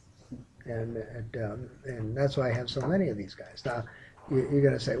 And that's why I have so many of these guys. Now, you're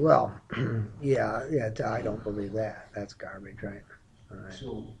going to say, well, yeah, I don't believe that. That's garbage, right? All right.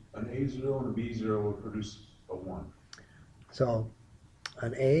 So an A0 and a B0 will produce a 1. So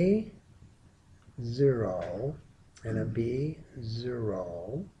an A0 and a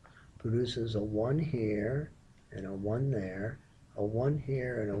B0 produces a 1 here and a 1 there. A 1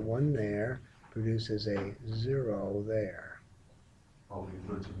 here and a 1 there produces a 0 there. All the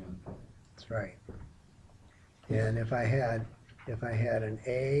inverts again. That's right. And if I had an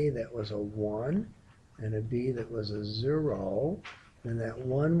A that was a 1 and a B that was a 0, then that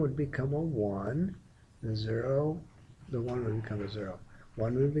 1 would become a 1, the 1 would become a 0.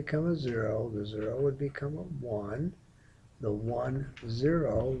 1 would become a 0, the 0 would become a 1, the 1,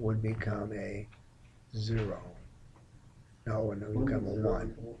 0 would become a 0. No, it would become a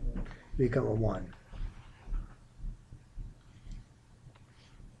 1. Become a 1.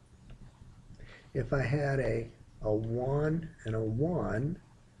 If I had a 1 and a 1,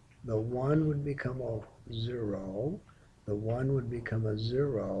 the 1 would become a 0, the 1 would become a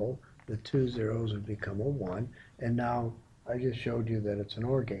 0, the 2 zeros would become a 1, and now I just showed you that it's an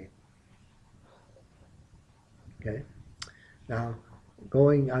OR gate. Okay? Now,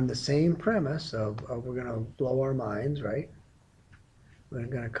 going on the same premise of we're going to blow our minds, right? We're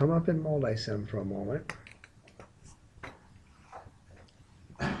going to come up in multisim for a moment.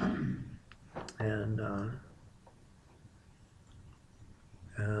 And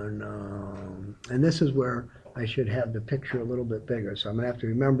And this is where I should have the picture a little bit bigger, so I'm gonna have to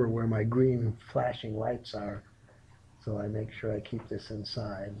remember where my green flashing lights are, so I make sure I keep this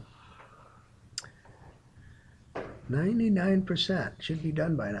inside. 99% should be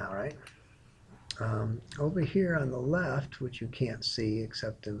done by now, right? Over here on the left, which you can't see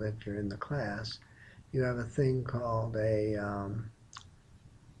except if you're in the class, you have a thing called a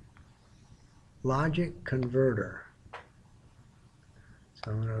logic converter.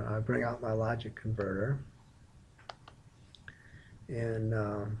 So I bring out my logic converter, and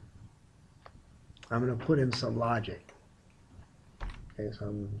I'm going to put in some logic. Okay, so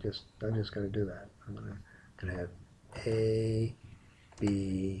I'm just going to do that. I'm going to have A,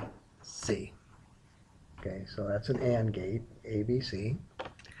 B, C. Okay, so that's an AND gate, A, B, C.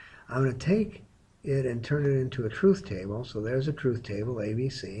 I'm going to take it and turn it into a truth table. So there's a truth table, A, B,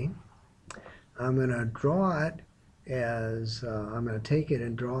 C. I'm going to draw it as, I'm going to take it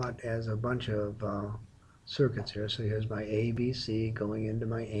and draw it as a bunch of circuits here. So here's my A, B, C going into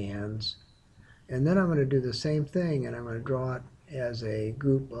my ANDs. And then I'm going to do the same thing, and I'm going to draw it as a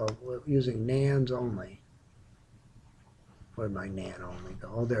group of, using NANDs only. Where'd my NAND only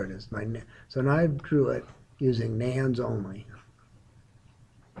go? Oh, there it is. So now I drew it using NANDs only.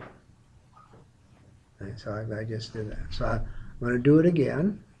 Okay, so I just did that. So I'm going to do it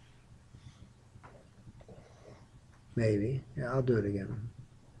again. Maybe. Yeah, I'll do it again.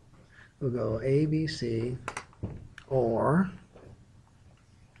 We'll go A, B, C, or,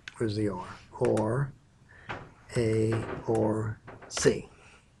 where's the or A, or C.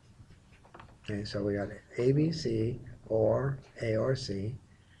 Okay, so we got A, B, C, or A or C.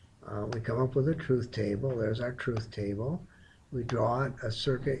 We come up with a truth table. There's our truth table. We draw a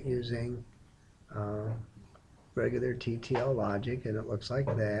circuit using regular TTL logic, and it looks like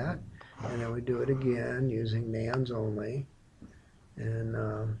that. And then we do it again using NANDs only. And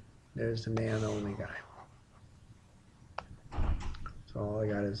there's the NAND only guy. So all I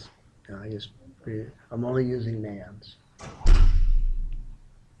got is, I'm only using NANDs.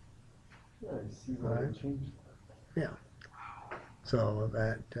 Yeah, I see why Right. it changed. So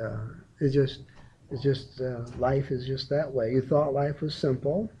that life is just that way. You thought life was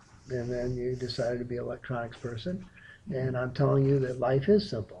simple, and then you decided to be an electronics person. And I'm telling you that life is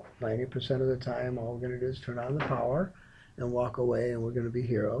simple. 90% of the time, all we're going to do is turn on the power and walk away, and we're going to be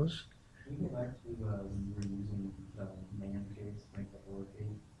heroes. Can we go back to, when you were using the NAND gates, like the OR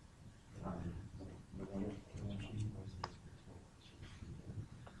gate? The NAND sheet.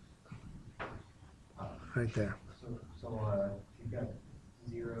 Right there. So, if you've got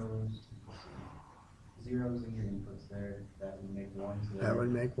zeros in your inputs there, that would make ones there. That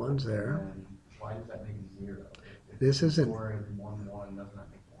would make ones there. And why does that make a zero? If This isn't. Or if 1, 1, doesn't that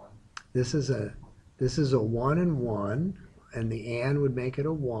make 1? This is a 1 and 1, and the AND would make it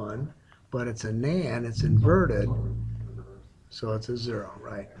a 1, but it's a NAND, it's inverted, so it's a 0,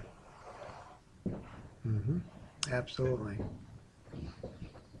 right? Absolutely.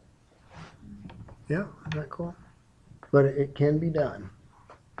 Yeah, isn't that cool? But it can be done.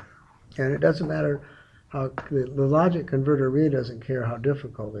 And it doesn't matter how, the logic converter really doesn't care how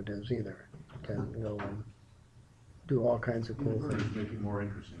difficult it is either. It can go and do all kinds of cool things. Make it more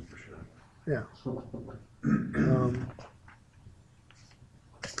interesting for sure. Yeah.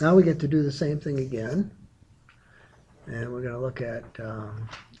 Now we get to do the same thing again. And we're going to look at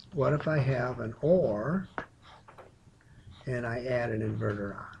what if I have an OR and I add an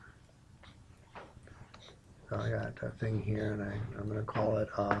inverter on. So I got a thing here, and I'm going to call it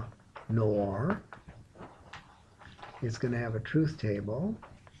a NOR. It's going to have a truth table.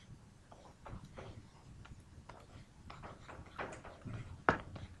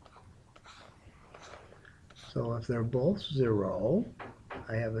 So if they're both 0,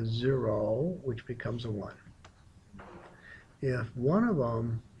 I have a 0, which becomes a 1. If one of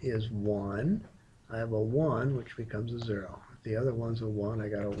them is 1, I have a 1, which becomes a 0. If the other one's a 1, I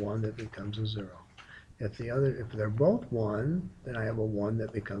got a 1 that becomes a 0. If they're both 1, then I have a 1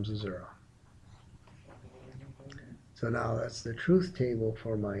 that becomes a 0. So now that's the truth table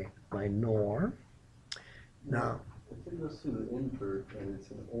for my NOR. Now, If it goes through the invert and it's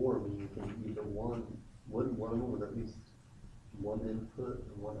an OR, meaning you can either wouldn't one of them with at least one input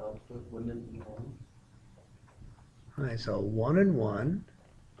and one output, wouldn't it be 1? all right, so 1 and 1.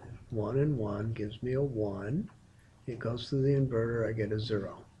 1 and 1 gives me a 1. It goes through the inverter, I get a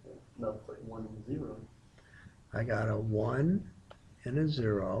 0. Not like 1 and 0. I got a 1 and a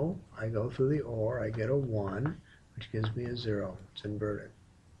 0. I go through the OR, I get a 1, which gives me a 0. It's inverted.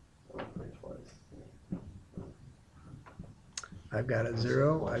 Like twice. I've got a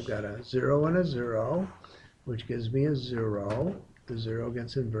 0, I've got a 0 and a 0, which gives me a 0. The 0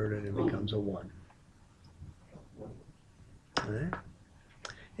 gets inverted and becomes a 1. Okay.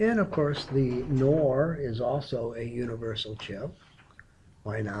 And of course, the NOR is also a universal chip.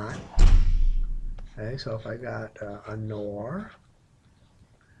 Why not? Okay, so if I got a NOR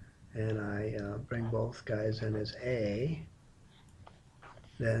and I bring both guys in as A,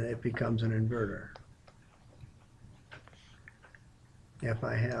 then it becomes an inverter. If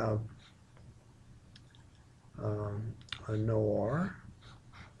I have a NOR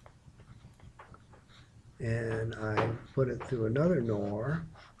and I put it through another NOR,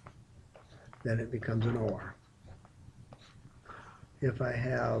 then it becomes an OR. If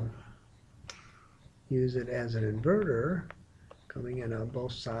I use it as an inverter, coming in on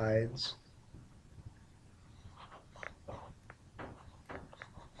both sides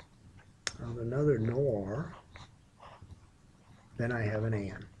of another NOR, then I have an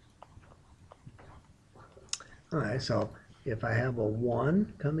AND. Alright, so if I have a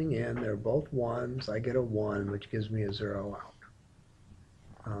 1 coming in, they're both 1s, I get a 1, which gives me a 0 out.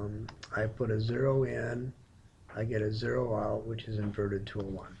 I put a 0 in, I get a 0 out, which is inverted to a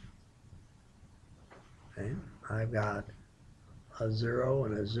 1. Okay, I've got a 0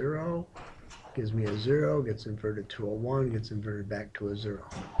 and a 0, gives me a 0, gets inverted to a 1, gets inverted back to a 0.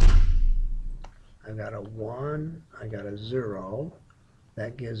 I've got a 1, I got a 0,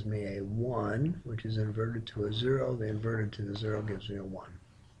 that gives me a 1, which is inverted to a 0, the inverted to the 0 gives me a 1.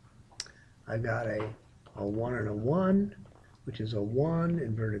 I've got a 1 and a 1, which is a 1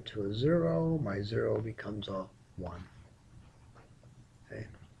 inverted to a 0, my 0 becomes a 1. Okay.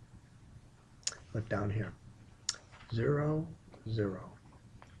 Look down here. 0, 0.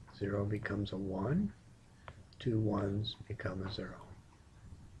 0 becomes a 1. 2 1s become a 0.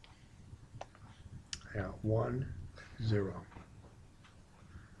 I got 1, 0.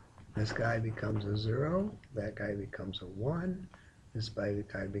 This guy becomes a 0. That guy becomes a 1. This guy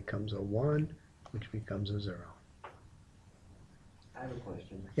becomes a 1, which becomes a 0. I have a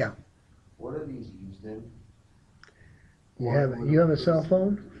question. Yeah. What are these used in? You have a cell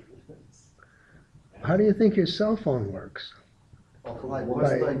phone? How do you think your cell phone works? Like,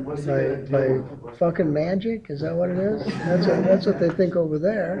 By fucking magic? Is that what it is? That's what they think over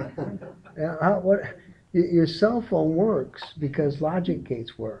there. Yeah, your cell phone works because logic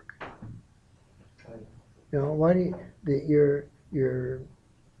gates work. You know, why do your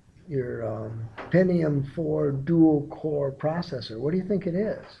Pentium 4 dual core processor, what do you think it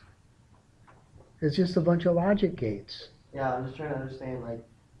is? It's just a bunch of logic gates. Yeah, I'm just trying to understand, like,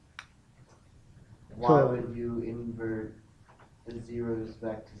 why So- would you invert the zeros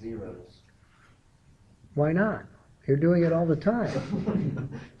back to zeros? Why not? You're doing it all the time.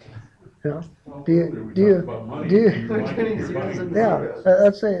 You know? Well, Do you- earlier we do you- talked about money. do you- You We're might getting be zeros fine. and Yeah,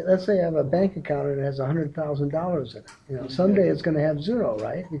 zeros. let's say I have a bank account and it has $100,000 in it. You know, someday it's going to have 0,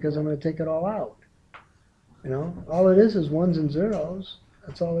 right? Because I'm going to take it all out. You know, all it is 1s and zeros.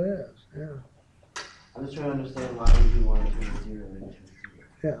 That's all it is. Yeah, I'm just trying to understand why would you want to turn a zero into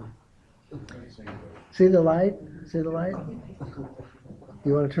a zero? yeah. See the light? See the light?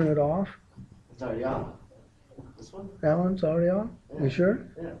 You want to turn it off? It's already on. This one? That one's already on? You sure?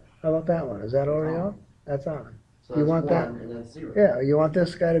 Yeah. How about that one? Is that already on? That's on. So You that's want that? 1 and that's 0. Yeah, you want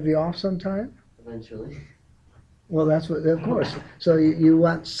this guy to be off sometime? Eventually. Well, that's what, of course. So you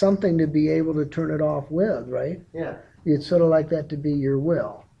want something to be able to turn it off with, right? Yeah. You'd sort of like that to be your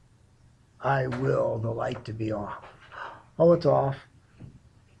will. I will the light to be off. Oh, it's off.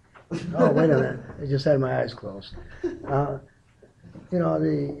 Oh, wait a minute. I just had my eyes closed. You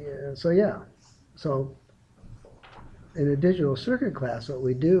know, so yeah. So in a digital circuit class, what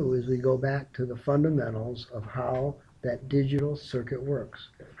we do is we go back to the fundamentals of how that digital circuit works.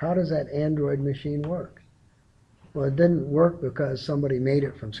 How does that Android machine work? Well, it didn't work because somebody made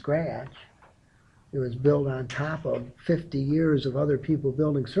it from scratch. It was built on top of 50 years of other people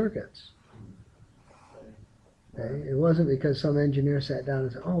building circuits. Okay? It wasn't because some engineer sat down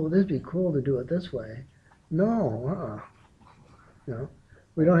and said, oh, this would be cool to do it this way. No, You know,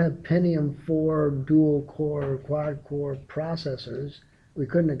 we don't have Pentium 4 dual core, quad core processors. We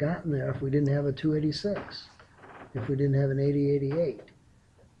couldn't have gotten there if we didn't have a 286, if we didn't have an 8088.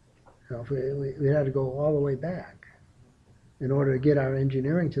 You know, if we had to go all the way back in order to get our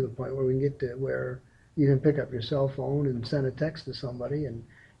engineering to the point where we can get to where you can pick up your cell phone and send a text to somebody and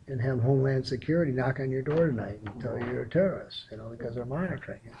have Homeland Security knock on your door tonight and tell you you're a terrorist, you know, because they're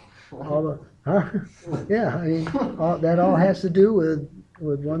monitoring you. All the, huh? Yeah, I mean, that all has to do with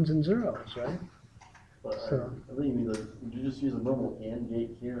 1s and zeros, right? But So- I think you mean, would you just use a normal AND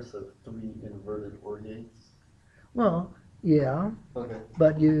gate here instead of 3 inverted OR gates? Well, yeah, Okay.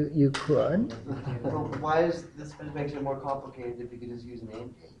 but you could. Well, why is this makes it more complicated if you could just use an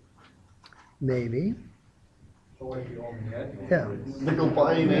AND gate? Maybe. But what if you only had? Yeah. They go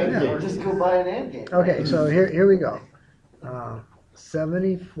buy an Yeah. ant Or gate. just go buy an ant gate. Okay, so here we go.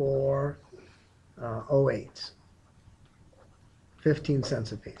 74 08s, 15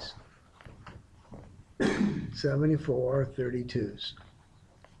 cents a piece. 74 32s,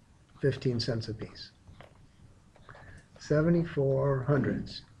 15 cents a piece. 74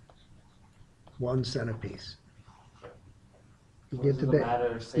 hundreds, 1 cent a piece. You So get is the it a bit. matter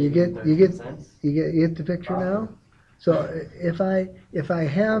of You saving get 13 cents? you get the picture now. So if I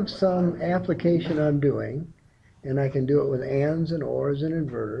have some application I'm doing, and I can do it with ands and ors and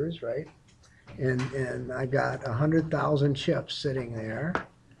inverters, right? And I got 100,000 chips sitting there,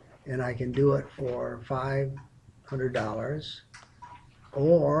 and I can do it for $500,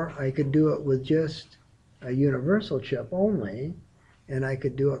 or I could do it with just a universal chip only, and I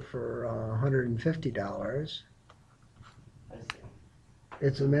could do it for $150. I see.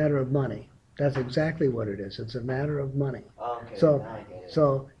 It's a matter of money. That's exactly what it is. It's a matter of money. Okay, So- now I get it.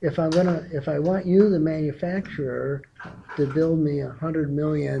 So if I want you, the manufacturer, to build me 100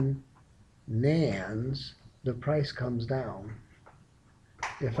 million NANDs, the price comes down.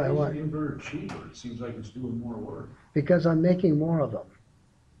 If I Why want, is the inverter cheaper? It seems like it's doing more work. because I'm making more of them.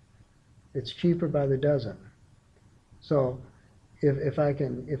 It's cheaper by the dozen. So if I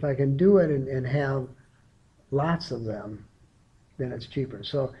can do it and have lots of them, then it's cheaper.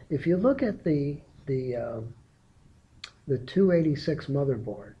 So if you look at the 286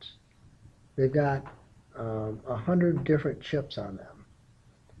 motherboards, they've got 100 different chips on them,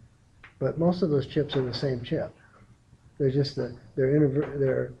 but most of those chips are the same chip. They're just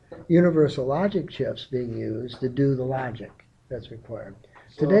they're universal logic chips being used to do the logic that's required.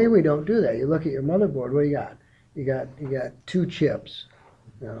 Today we don't do that. You look at your motherboard. What do you got? You got 2 chips.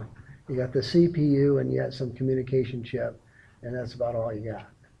 You know, you got the CPU and you got some communication chip, and that's about all you got.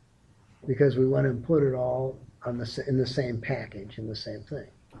 Because we want to put it all in the same package, in the same thing.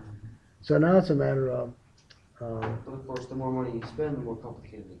 So now it's a matter of. But of course, the more money you spend, the more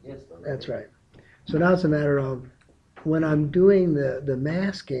complicated it gets, though. That's right. So now it's a matter of when I'm doing the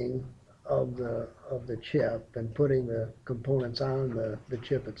masking of the chip and putting the components on the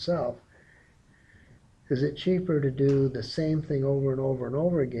chip itself, is it cheaper to do the same thing over and over and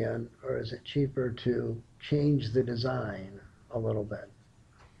over again, or is it cheaper to change the design a little bit?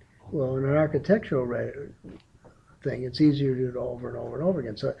 Well, in an architectural thing, it's easier to do it over and over and over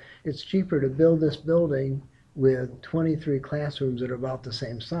again. So it's cheaper to build this building with 23 classrooms that are about the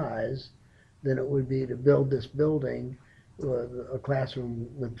same size than it would be to build this building with a classroom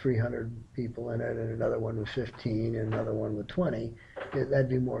with 300 people in it and another one with 15 and another one with 20. That'd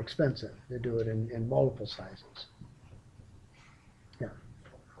be more expensive to do it in multiple sizes. Yeah.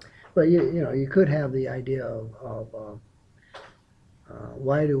 But you could have the idea of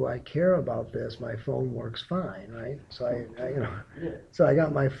why do I care about this? My phone works fine, right? So so I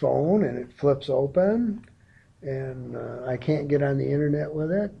got my phone and it flips open, and I can't get on the internet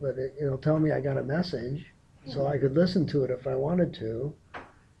with it, but it'll tell me I got a message, so I could listen to it if I wanted to.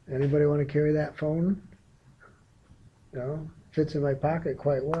 Anybody want to carry that phone? Fits in my pocket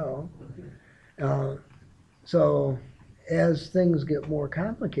quite well. So as things get more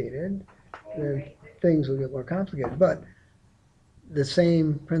complicated, then things will get more complicated. But the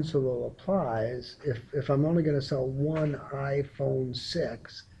same principle applies. If I'm only going to sell one iPhone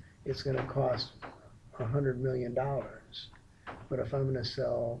 6, it's going to cost $100 million. But if I'm going to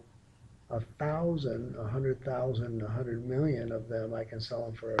sell 1,000, 100,000, 100 million of them, I can sell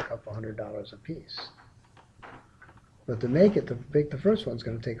them for a couple $100 a piece. But to make the first one's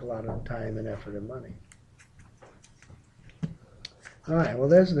going to take a lot of time and effort and money. All right, well,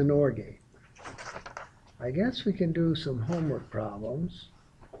 there's the NOR gate. I guess we can do some homework problems,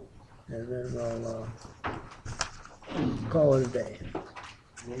 and then we'll call it a day.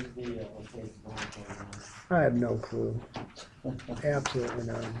 Where's the, let's say it's going for I have no clue. Absolutely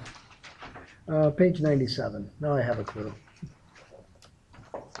none. Page 97. Now I have a clue.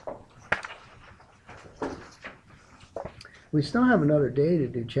 We still have another day to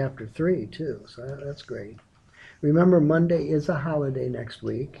do chapter 3 too, so that's great. Remember, Monday is a holiday next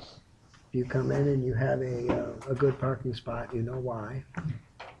week. If you come in and you have a good parking spot, you know why.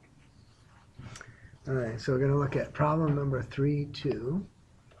 All right, so we're going to look at problem number 3.2.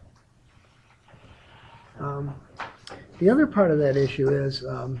 The other part of that issue is,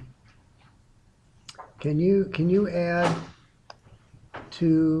 can you add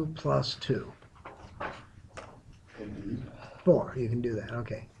 2 plus 2? 4, you can do that,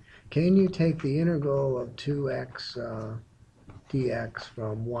 okay. Can you take the integral of 2x dx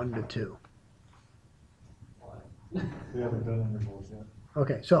from 1 to 2? We haven't done intervals yet.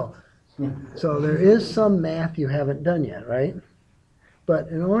 Okay, so So there is some math you haven't done yet, right? But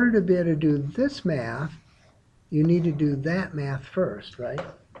in order to be able to do this math, you need to do that math first, right?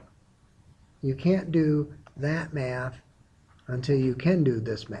 You can't do that math until you can do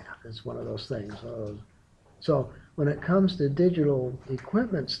this math. It's one of those things. So when it comes to digital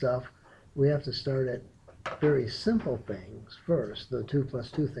equipment stuff, we have to start at very simple things first, the 2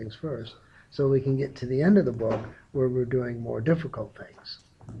 + 2 things first, so we can get to the end of the book where we're doing more difficult things.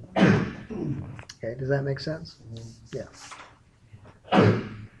 Okay, does that make sense? Yeah.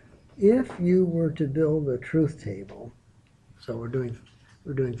 If you were to build a truth table, so we're doing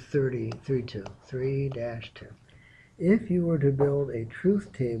 3-2. If you were to build a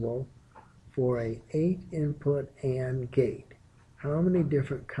truth table for a 8-input AND gate, how many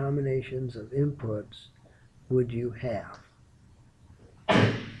different combinations of inputs would you have?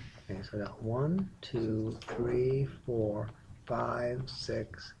 Okay, so I got 1, 2, 3, 4, 5,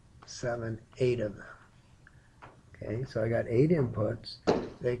 6, 7, 8 of them. Okay, so I got 8 inputs.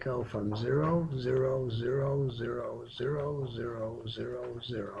 They go from 0, 0, 0, 0, 0, 0, 0,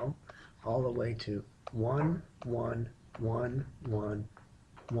 0, all the way to 1, 1, 1, 1,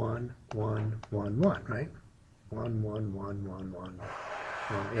 1, 1, 1, 1, right? 1, 1, 1, 1, 1.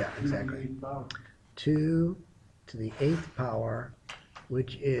 Yeah, exactly. 2 to the 8th power,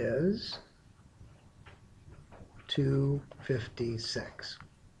 which is 256.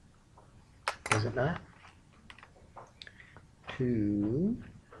 Is it not? 2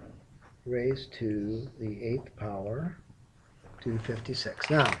 raised to the 8th power, 256.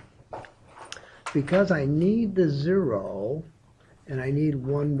 Now, because I need the 0, and I need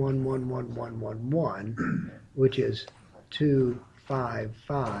 1, 1, 1, 1, 1, 1, 1, which is 2, 5,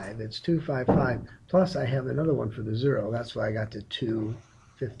 5. It's 2, 5, 5. Plus I have another one for the 0. That's why I got to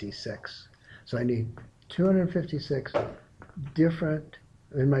 256. So I need 256 different,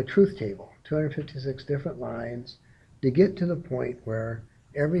 in my truth table, 256 different lines to get to the point where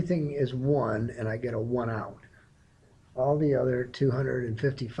everything is 1 and I get a 1 out. All the other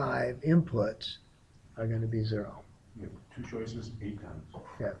 255 inputs are going to be 0. You have 2 choices, 8 times.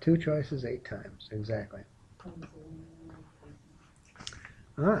 Yeah, 2 choices, 8 times, exactly.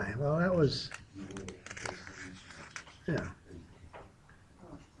 All right, well, that was, yeah.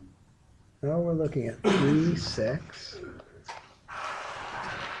 Now we're looking at 3-6.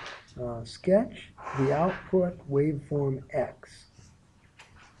 Sketch the output waveform X.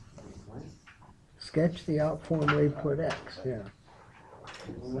 Sketch the outform waveform X, yeah.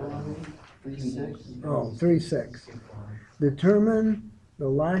 3-6. Oh, 3-6. Determine the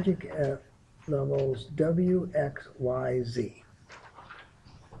logic at levels W, X, Y, Z.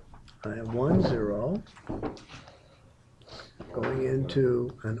 I have 1, 0 going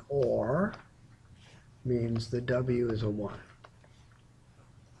into an OR means the W is a 1.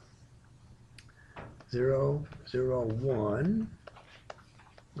 0, 0, 1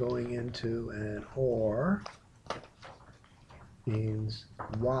 going into an OR means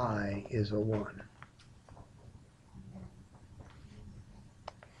Y is a 1.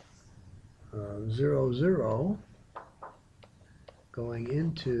 0, 0 going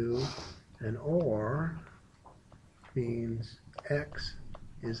into an OR means X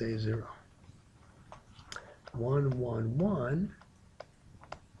is a 0. 1, 1, 1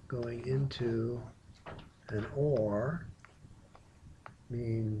 going into an OR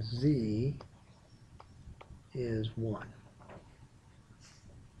means Z is 1.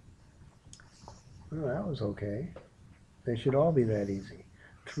 Well, that was okay. They should all be that easy.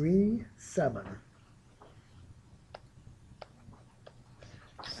 3, 7.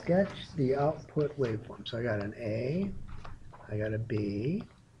 Sketch the output waveform. So I got an A, I got a B,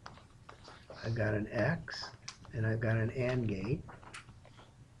 I've got an X, and I've got an AND gate.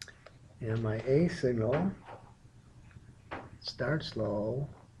 And my A signal starts low,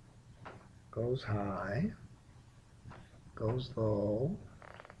 goes high, goes low,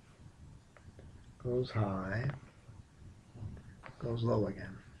 goes high, goes low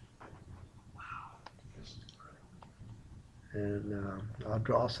again. And I'll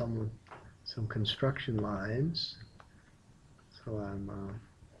draw some construction lines, so I'm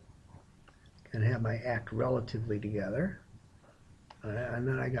can have my act relatively together. And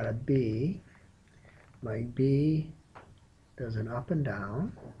then I got a B. My B does an up and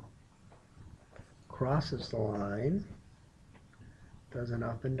down, crosses the line, does an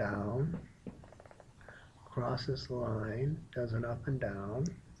up and down, crosses the line, does an up and down,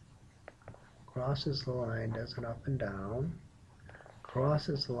 crosses the line, does an up and down,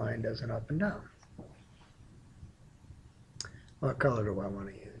 crosses the line, does an up and down. What color do I want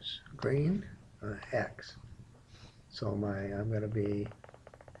to use? Green? X. So I'm going to be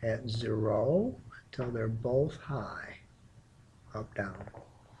at 0 until they're both high, up, down.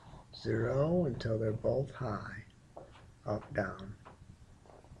 0 until they're both high, up, down.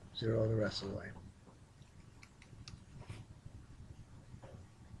 0 the rest of the way.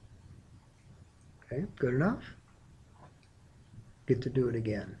 Okay, good enough? Get to do it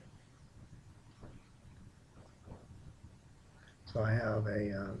again. So I have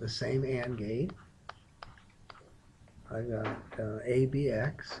the same AND gate. I got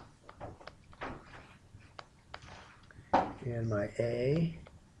ABX, and my A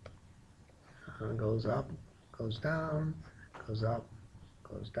goes up, goes down, goes up,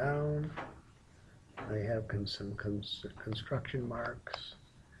 goes down. I have some construction marks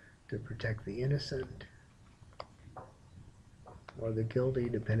to protect the innocent or the guilty,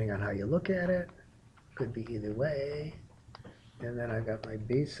 depending on how you look at it. Could be either way. And then I've got my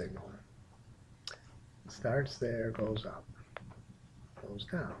B signal. It starts there, goes up, goes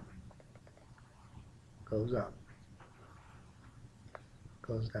down, goes up,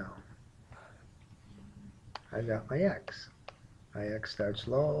 goes down. I've got my X. My X starts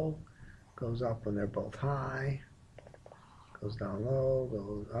low, goes up when they're both high, goes down low,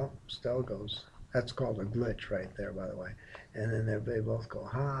 goes up, still goes. That's called a glitch right there, by the way. And then they both go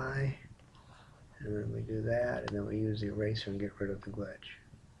high. And then we do that, and then we use the eraser and get rid of the glitch.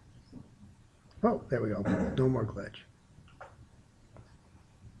 Oh, there we go. No more glitch.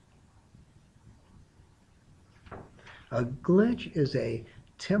 A glitch is a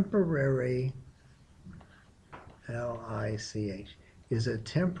temporary, L-I-C-H, is a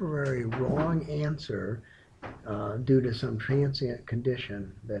temporary wrong answer due to some transient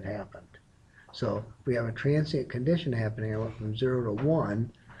condition that happened. So we have a transient condition happening. I went from 0 to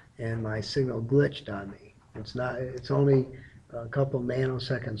 1. And my signal glitched on me. It's only a couple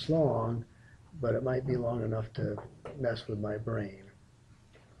nanoseconds long, but it might be long enough to mess with my brain.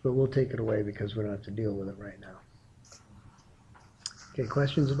 But we'll take it away because we don't have to deal with it right now. Okay,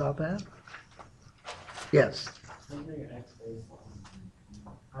 questions about that? Yes. How do you know your X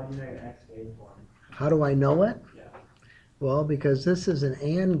waveform? How do you know your X waveform? How do I know it? Yeah. Well, because this is an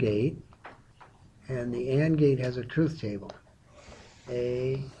AND gate, and the AND gate has a truth table.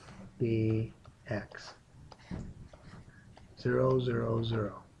 A, B, X. 0, 0,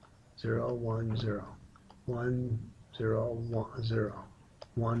 0. 0, 1, 0. 1, 0, 1, 0.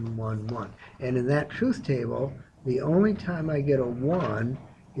 1, 1, 1. And in that truth table, the only time I get a 1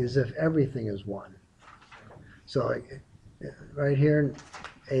 is if everything is 1. So right here,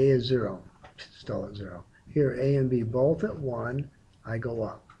 A is 0. Still at 0. Here, A and B both at 1, I go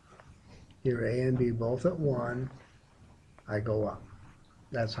up. Here, A and B both at 1, I go up.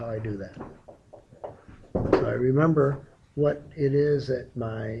 That's how I do that. So I remember what it is that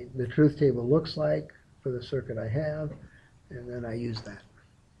the truth table looks like for the circuit I have, and then I use that.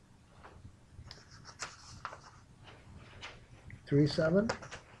 3-7.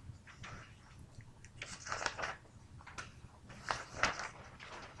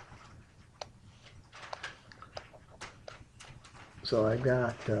 So I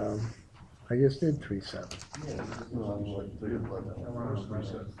got, I just did 3-7.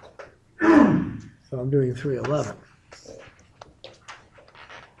 So I'm doing 3-11.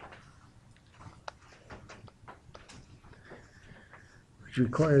 Which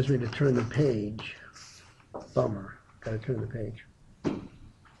requires me to turn the page. Bummer. Gotta turn the page.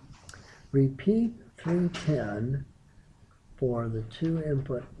 Repeat 310 for the 2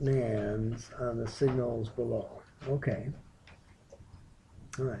 input NANDs on the signals below. Okay.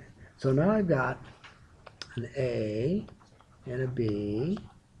 All right. So now I've got an A and a B,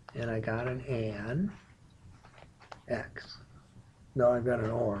 and I got an AND X. No, I've got an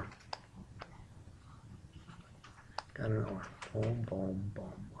OR. Got an OR. Boom, boom,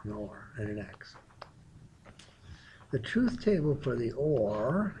 boom. An OR and an X. The truth table for the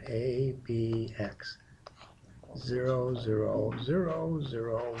OR, A, B, X. 0, 0, 0,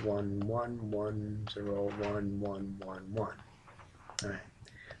 0, 1, 1, 1, 0, 1, 1, 1, 1. All right.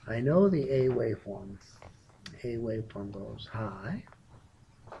 I know the A waveform. A waveform goes high,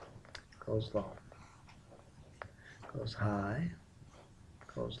 goes low, goes high,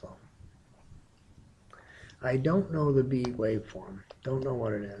 goes low. I don't know the B waveform. Don't know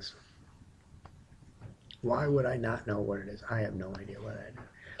what it is. Why would I not know what it is? I have no idea what it is.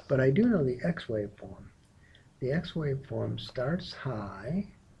 But I do know the X waveform. The X waveform starts high,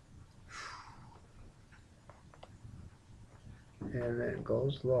 and then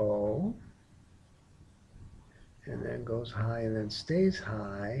goes low, and then goes high, and then stays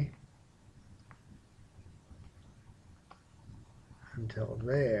high until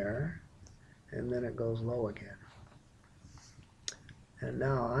there, and then it goes low again. And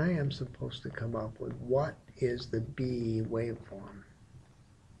now I am supposed to come up with what is the B waveform.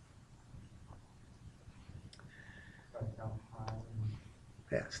 Starts out high and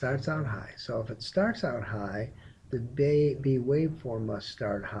Yeah, it starts out high. So if it starts out high, the B waveform must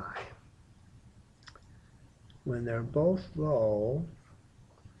start high. When they're both low,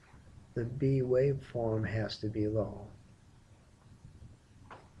 the B waveform has to be low.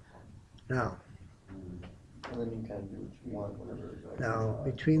 Now, And then you kind of do what you want, whatever. it now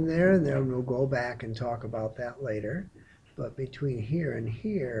is. between there and there, we'll go back and talk about that later. But between here and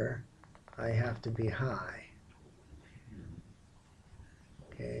here, I have to be high.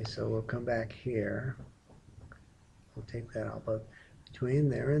 Okay, so we'll come back here. We'll take that out. But between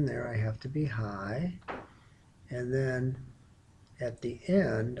there and there, I have to be high. And then at the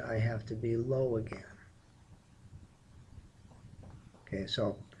end, I have to be low again. Okay,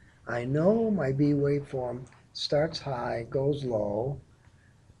 so I know my B waveform starts high, goes low,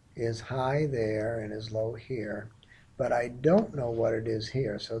 is high there, and is low here. But I don't know what it is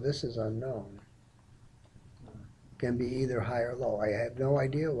here, so this is unknown. Can be either high or low. I have no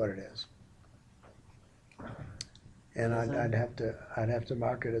idea what it is. And I'd have to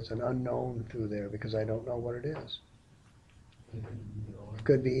mark it as an unknown through there because I don't know what it is. It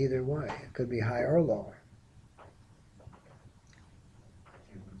could be either way. It could be high or low.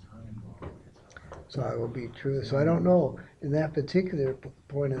 So I will be true. So I don't know in that particular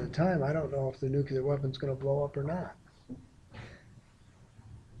point in the time. I don't know if the nuclear weapon's going to blow up or not.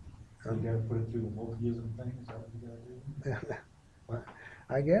 So you gotta put it through the multi-ism thing, is that what you gotta do?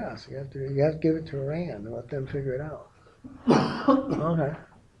 I guess you have to give it to Iran and let them figure it out. Okay,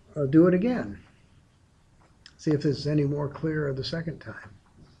 I'll do it again. See if it's any more clearer the second time.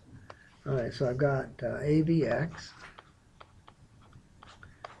 All right, so I've got AVX,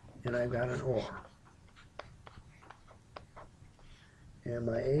 and I've got an OR. And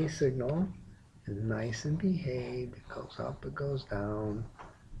my A signal is nice and behaved. It goes up, it goes down,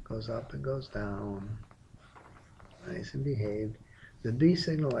 goes up, it goes down. Nice and behaved. The B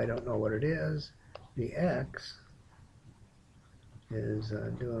signal, I don't know what it is. The X is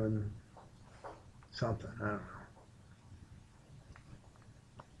doing something. I don't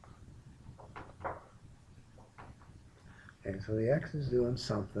know. Okay, so the X is doing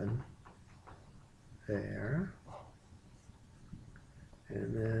something there.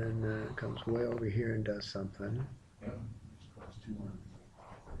 And then it comes way over here and does something. Yeah, just cross 200.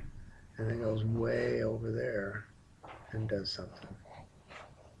 And then goes way over there and does something.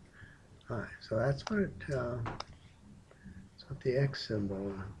 Alright, so that's what the X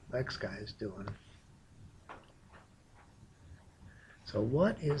symbol, X guy is doing. So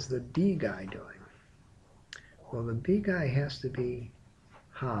what is the B guy doing? Well, the B guy has to be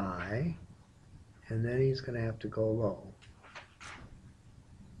high, and then he's going to have to go low.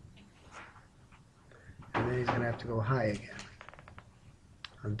 And then he's going to have to go high again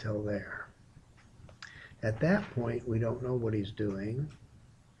until there. At that point, we don't know what he's doing,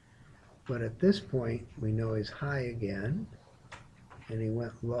 but at this point, we know he's high again, and he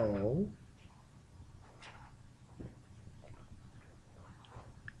went low.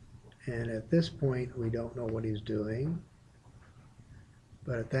 And at this point, we don't know what he's doing,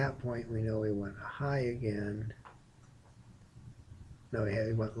 but at that point, we know he went high again. No,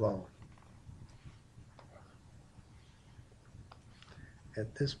 he went low.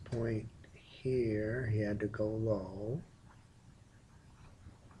 At this point here, he had to go low,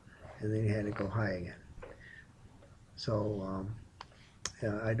 and then he had to go high again. So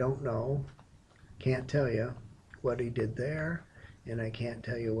I don't know, can't tell you what he did there, and I can't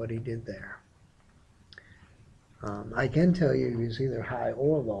tell you what he did there. I can tell you he was either high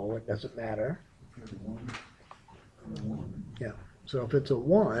or low, it doesn't matter. Yeah, so if it's a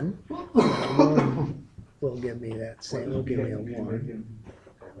 1, 1 will give me that same, will give me a 1.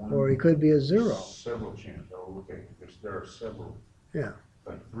 Or he could be a 0. Several chances. Oh, okay. There are several. Yeah.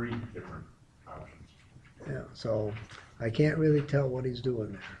 Like 3 different options. Yeah, so I can't really tell what he's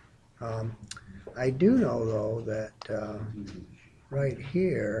doing there. I do know, though, that right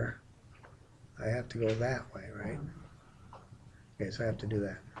here, I have to go that way, right? Okay, so I have to do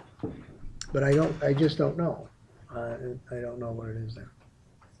that. But I just don't know. I don't know what it is there.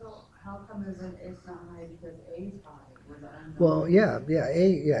 So how come it's not high because A is high? Was it unknown? Well,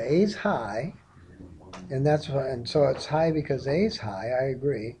 A's high, and that's why, and so it's high because A's high. I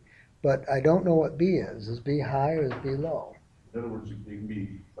agree, but I don't know what B is. Is B high or is B low? In other words, it can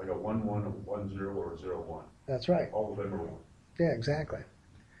be like a 1-1, a 1-0, or a 0-1. That's right. All of them are 1. Yeah, exactly.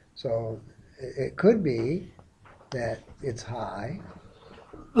 So it could be that it's high,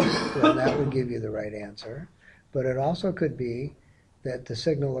 and that would give you the right answer. But it also could be that the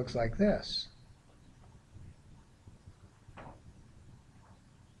signal looks like this.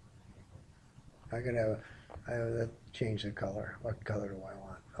 Let's change the color. What color do I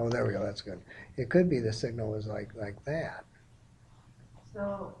want? Oh, there we go, that's good. It could be the signal is like that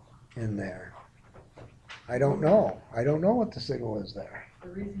So in there. I don't know. I don't know what the signal is there. the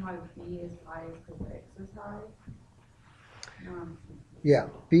reason why B is high is because X is high? Yeah,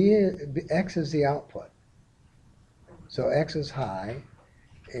 X is the output. So X is high.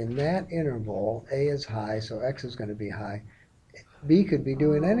 In that interval, A is high, so X is going to be high. B could be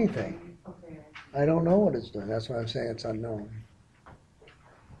doing anything. Okay. I don't know what it's doing. That's why I'm saying it's unknown.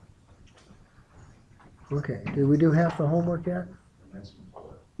 Okay, did we do half the homework yet? That's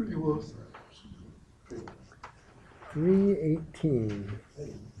Pretty close. 318.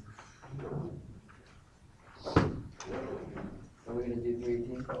 Are we gonna do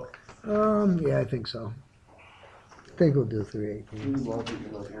 318? Yeah, I think so. I think we'll do 318. Really logic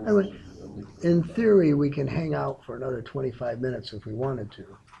in that I would- one. In theory, we can hang out for another 25 minutes if we wanted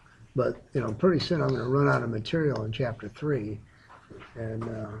to. But, pretty soon I'm going to run out of material in chapter 3. And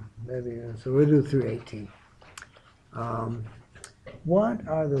so we'll do 318. What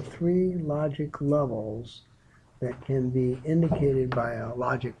are the 3 logic levels that can be indicated by a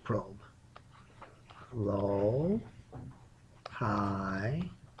logic probe? Low, high,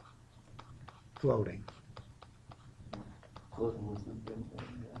 floating. Floating was the dim one,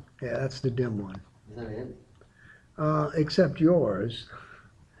 yeah. Yeah, that's the dim one. Is that it? Except yours,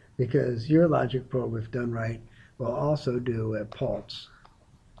 because your logic probe, if done right, will also do a pulse.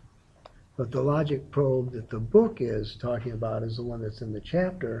 But the logic probe that the book is talking about is the one that's in the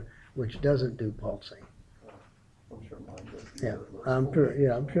chapter, which doesn't do pulsing. I'm sure mine does. Yeah,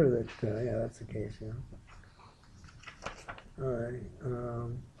 I'm sure that, that's the case, yeah. All right,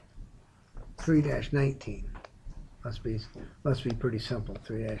 3-19. Must be pretty simple,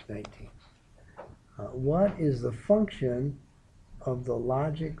 3-19. What is the function of the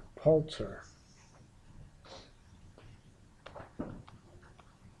logic pulsar?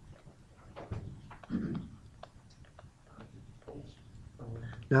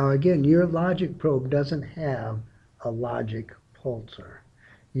 Now again, your logic probe doesn't have a logic pulsar.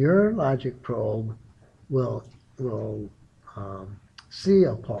 Your logic probe will see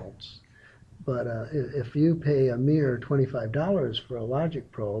a pulse, but if you pay a mere $25 for a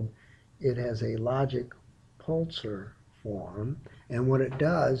logic probe, it has a logic pulsar form, and what it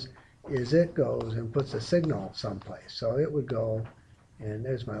does is it goes and puts a signal someplace. So it would go, and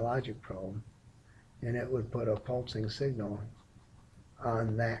there's my logic probe, and it would put a pulsing signal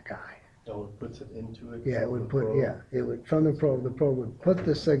on that guy. Oh, it puts it into it. Yeah, it from would the put, probe. yeah, it would, from the probe would put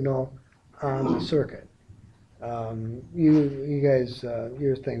the signal on the circuit. You guys,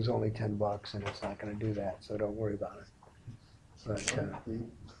 your thing's only $10 and it's not gonna do that, so don't worry about it. But,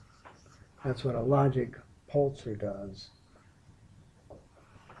 that's what a logic pulsar does.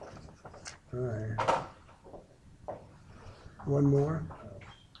 All right. One more,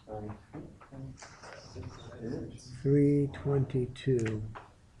 It's 322.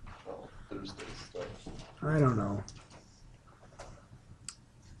 Thursday stuff. I don't know.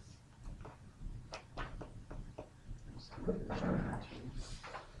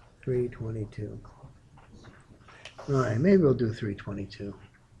 $322. All right, maybe we'll do 322.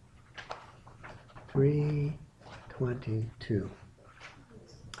 322.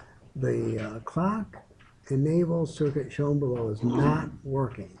 The clock enable circuit shown below is not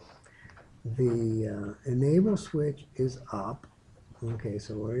working. The enable switch is up. Okay,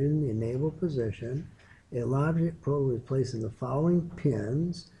 so we're in the enable position. A logic probe is placed in the following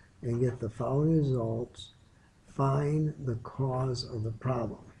pins and get the following results. Find the cause of the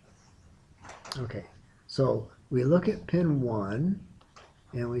problem. Okay, so we look at pin 1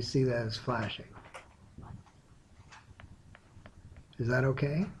 and we see that it's flashing. Is that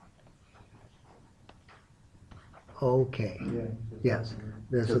okay? Okay. Yeah. Yes.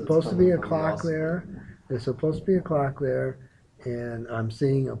 There's Because it's supposed to be a coming from the clock oscillator. there. There's supposed to be a clock there, and I'm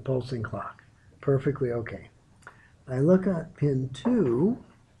seeing a pulsing clock. Perfectly okay. I look at pin 2.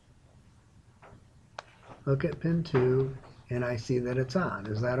 Look at pin 2, and I see that it's on.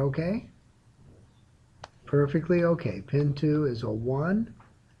 Is that okay? Perfectly okay. Pin 2 is a 1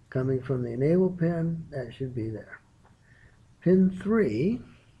 coming from the enable pin. That should be there. Pin 3.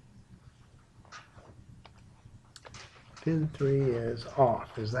 Pin 3 is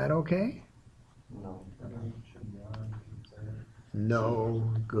off. Is that okay? No. Should be on,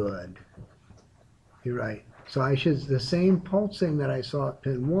 No good. You're right. So I should, the same pulsing that I saw at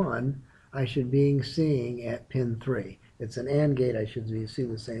pin 1, I should be seeing at pin 3. It's an AND gate, I should see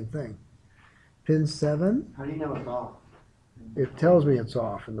the same thing. Pin 7, How do you know it's off? It tells me it's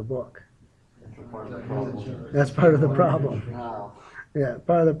off in the book. That's part of the problem. That's part of the problem. Wow. Yeah,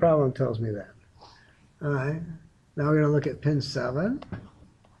 part of the problem tells me that. All right, now we're gonna look at pin 7.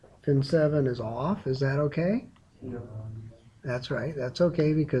 Pin 7 is off, is that okay? That's right, that's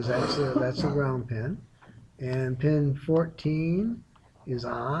okay because that's the ground pin. And pin 14 is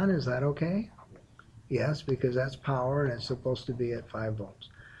on, is that okay? Yes, because that's power and it's supposed to be at 5 volts.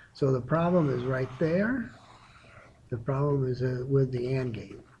 So the problem is right there. The problem is with the AND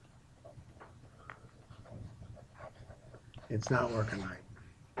gate. It's not working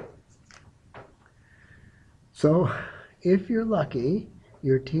right. So if you're lucky,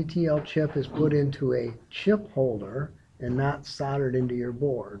 your TTL chip is put into a chip holder and not soldered into your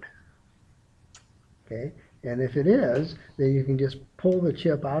board. Okay, and if it is, then you can just pull the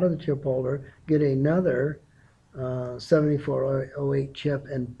chip out of the chip holder, get another 7408 chip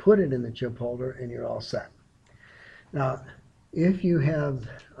and put it in the chip holder and you're all set. Now, if you have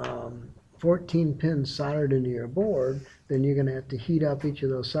 14 pins soldered into your board, then you're going to have to heat up each of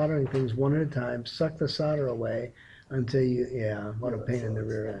those soldering things one at a time, suck the solder away until you, what a pain in the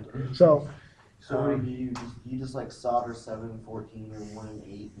rear end. So, So what do you just like solder 7, 14, or 1 and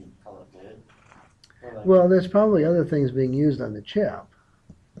 8 and call it good? Or like, well, there's probably other things being used on the chip,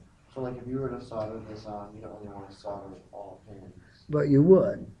 so like if you were to solder this on, you don't really want to solder all pins. but you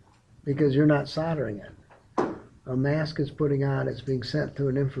would, because you're not soldering it. A mask is putting on, it's being sent to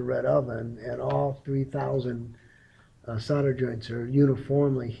an infrared oven, and all 3,000 solder joints are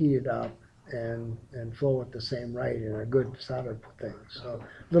uniformly heated up and flow at the same rate in a good solder thing. So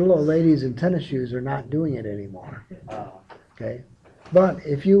little old ladies in tennis shoes are not doing it anymore. Okay, but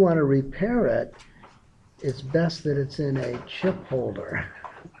if you want to repair it, it's best that it's in a chip holder.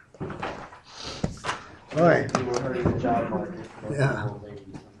 All right, You were hurting the job market. For Yeah. old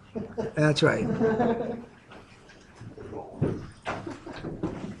ladies. that's right.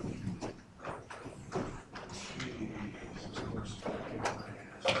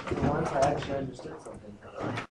 Once I actually understood something.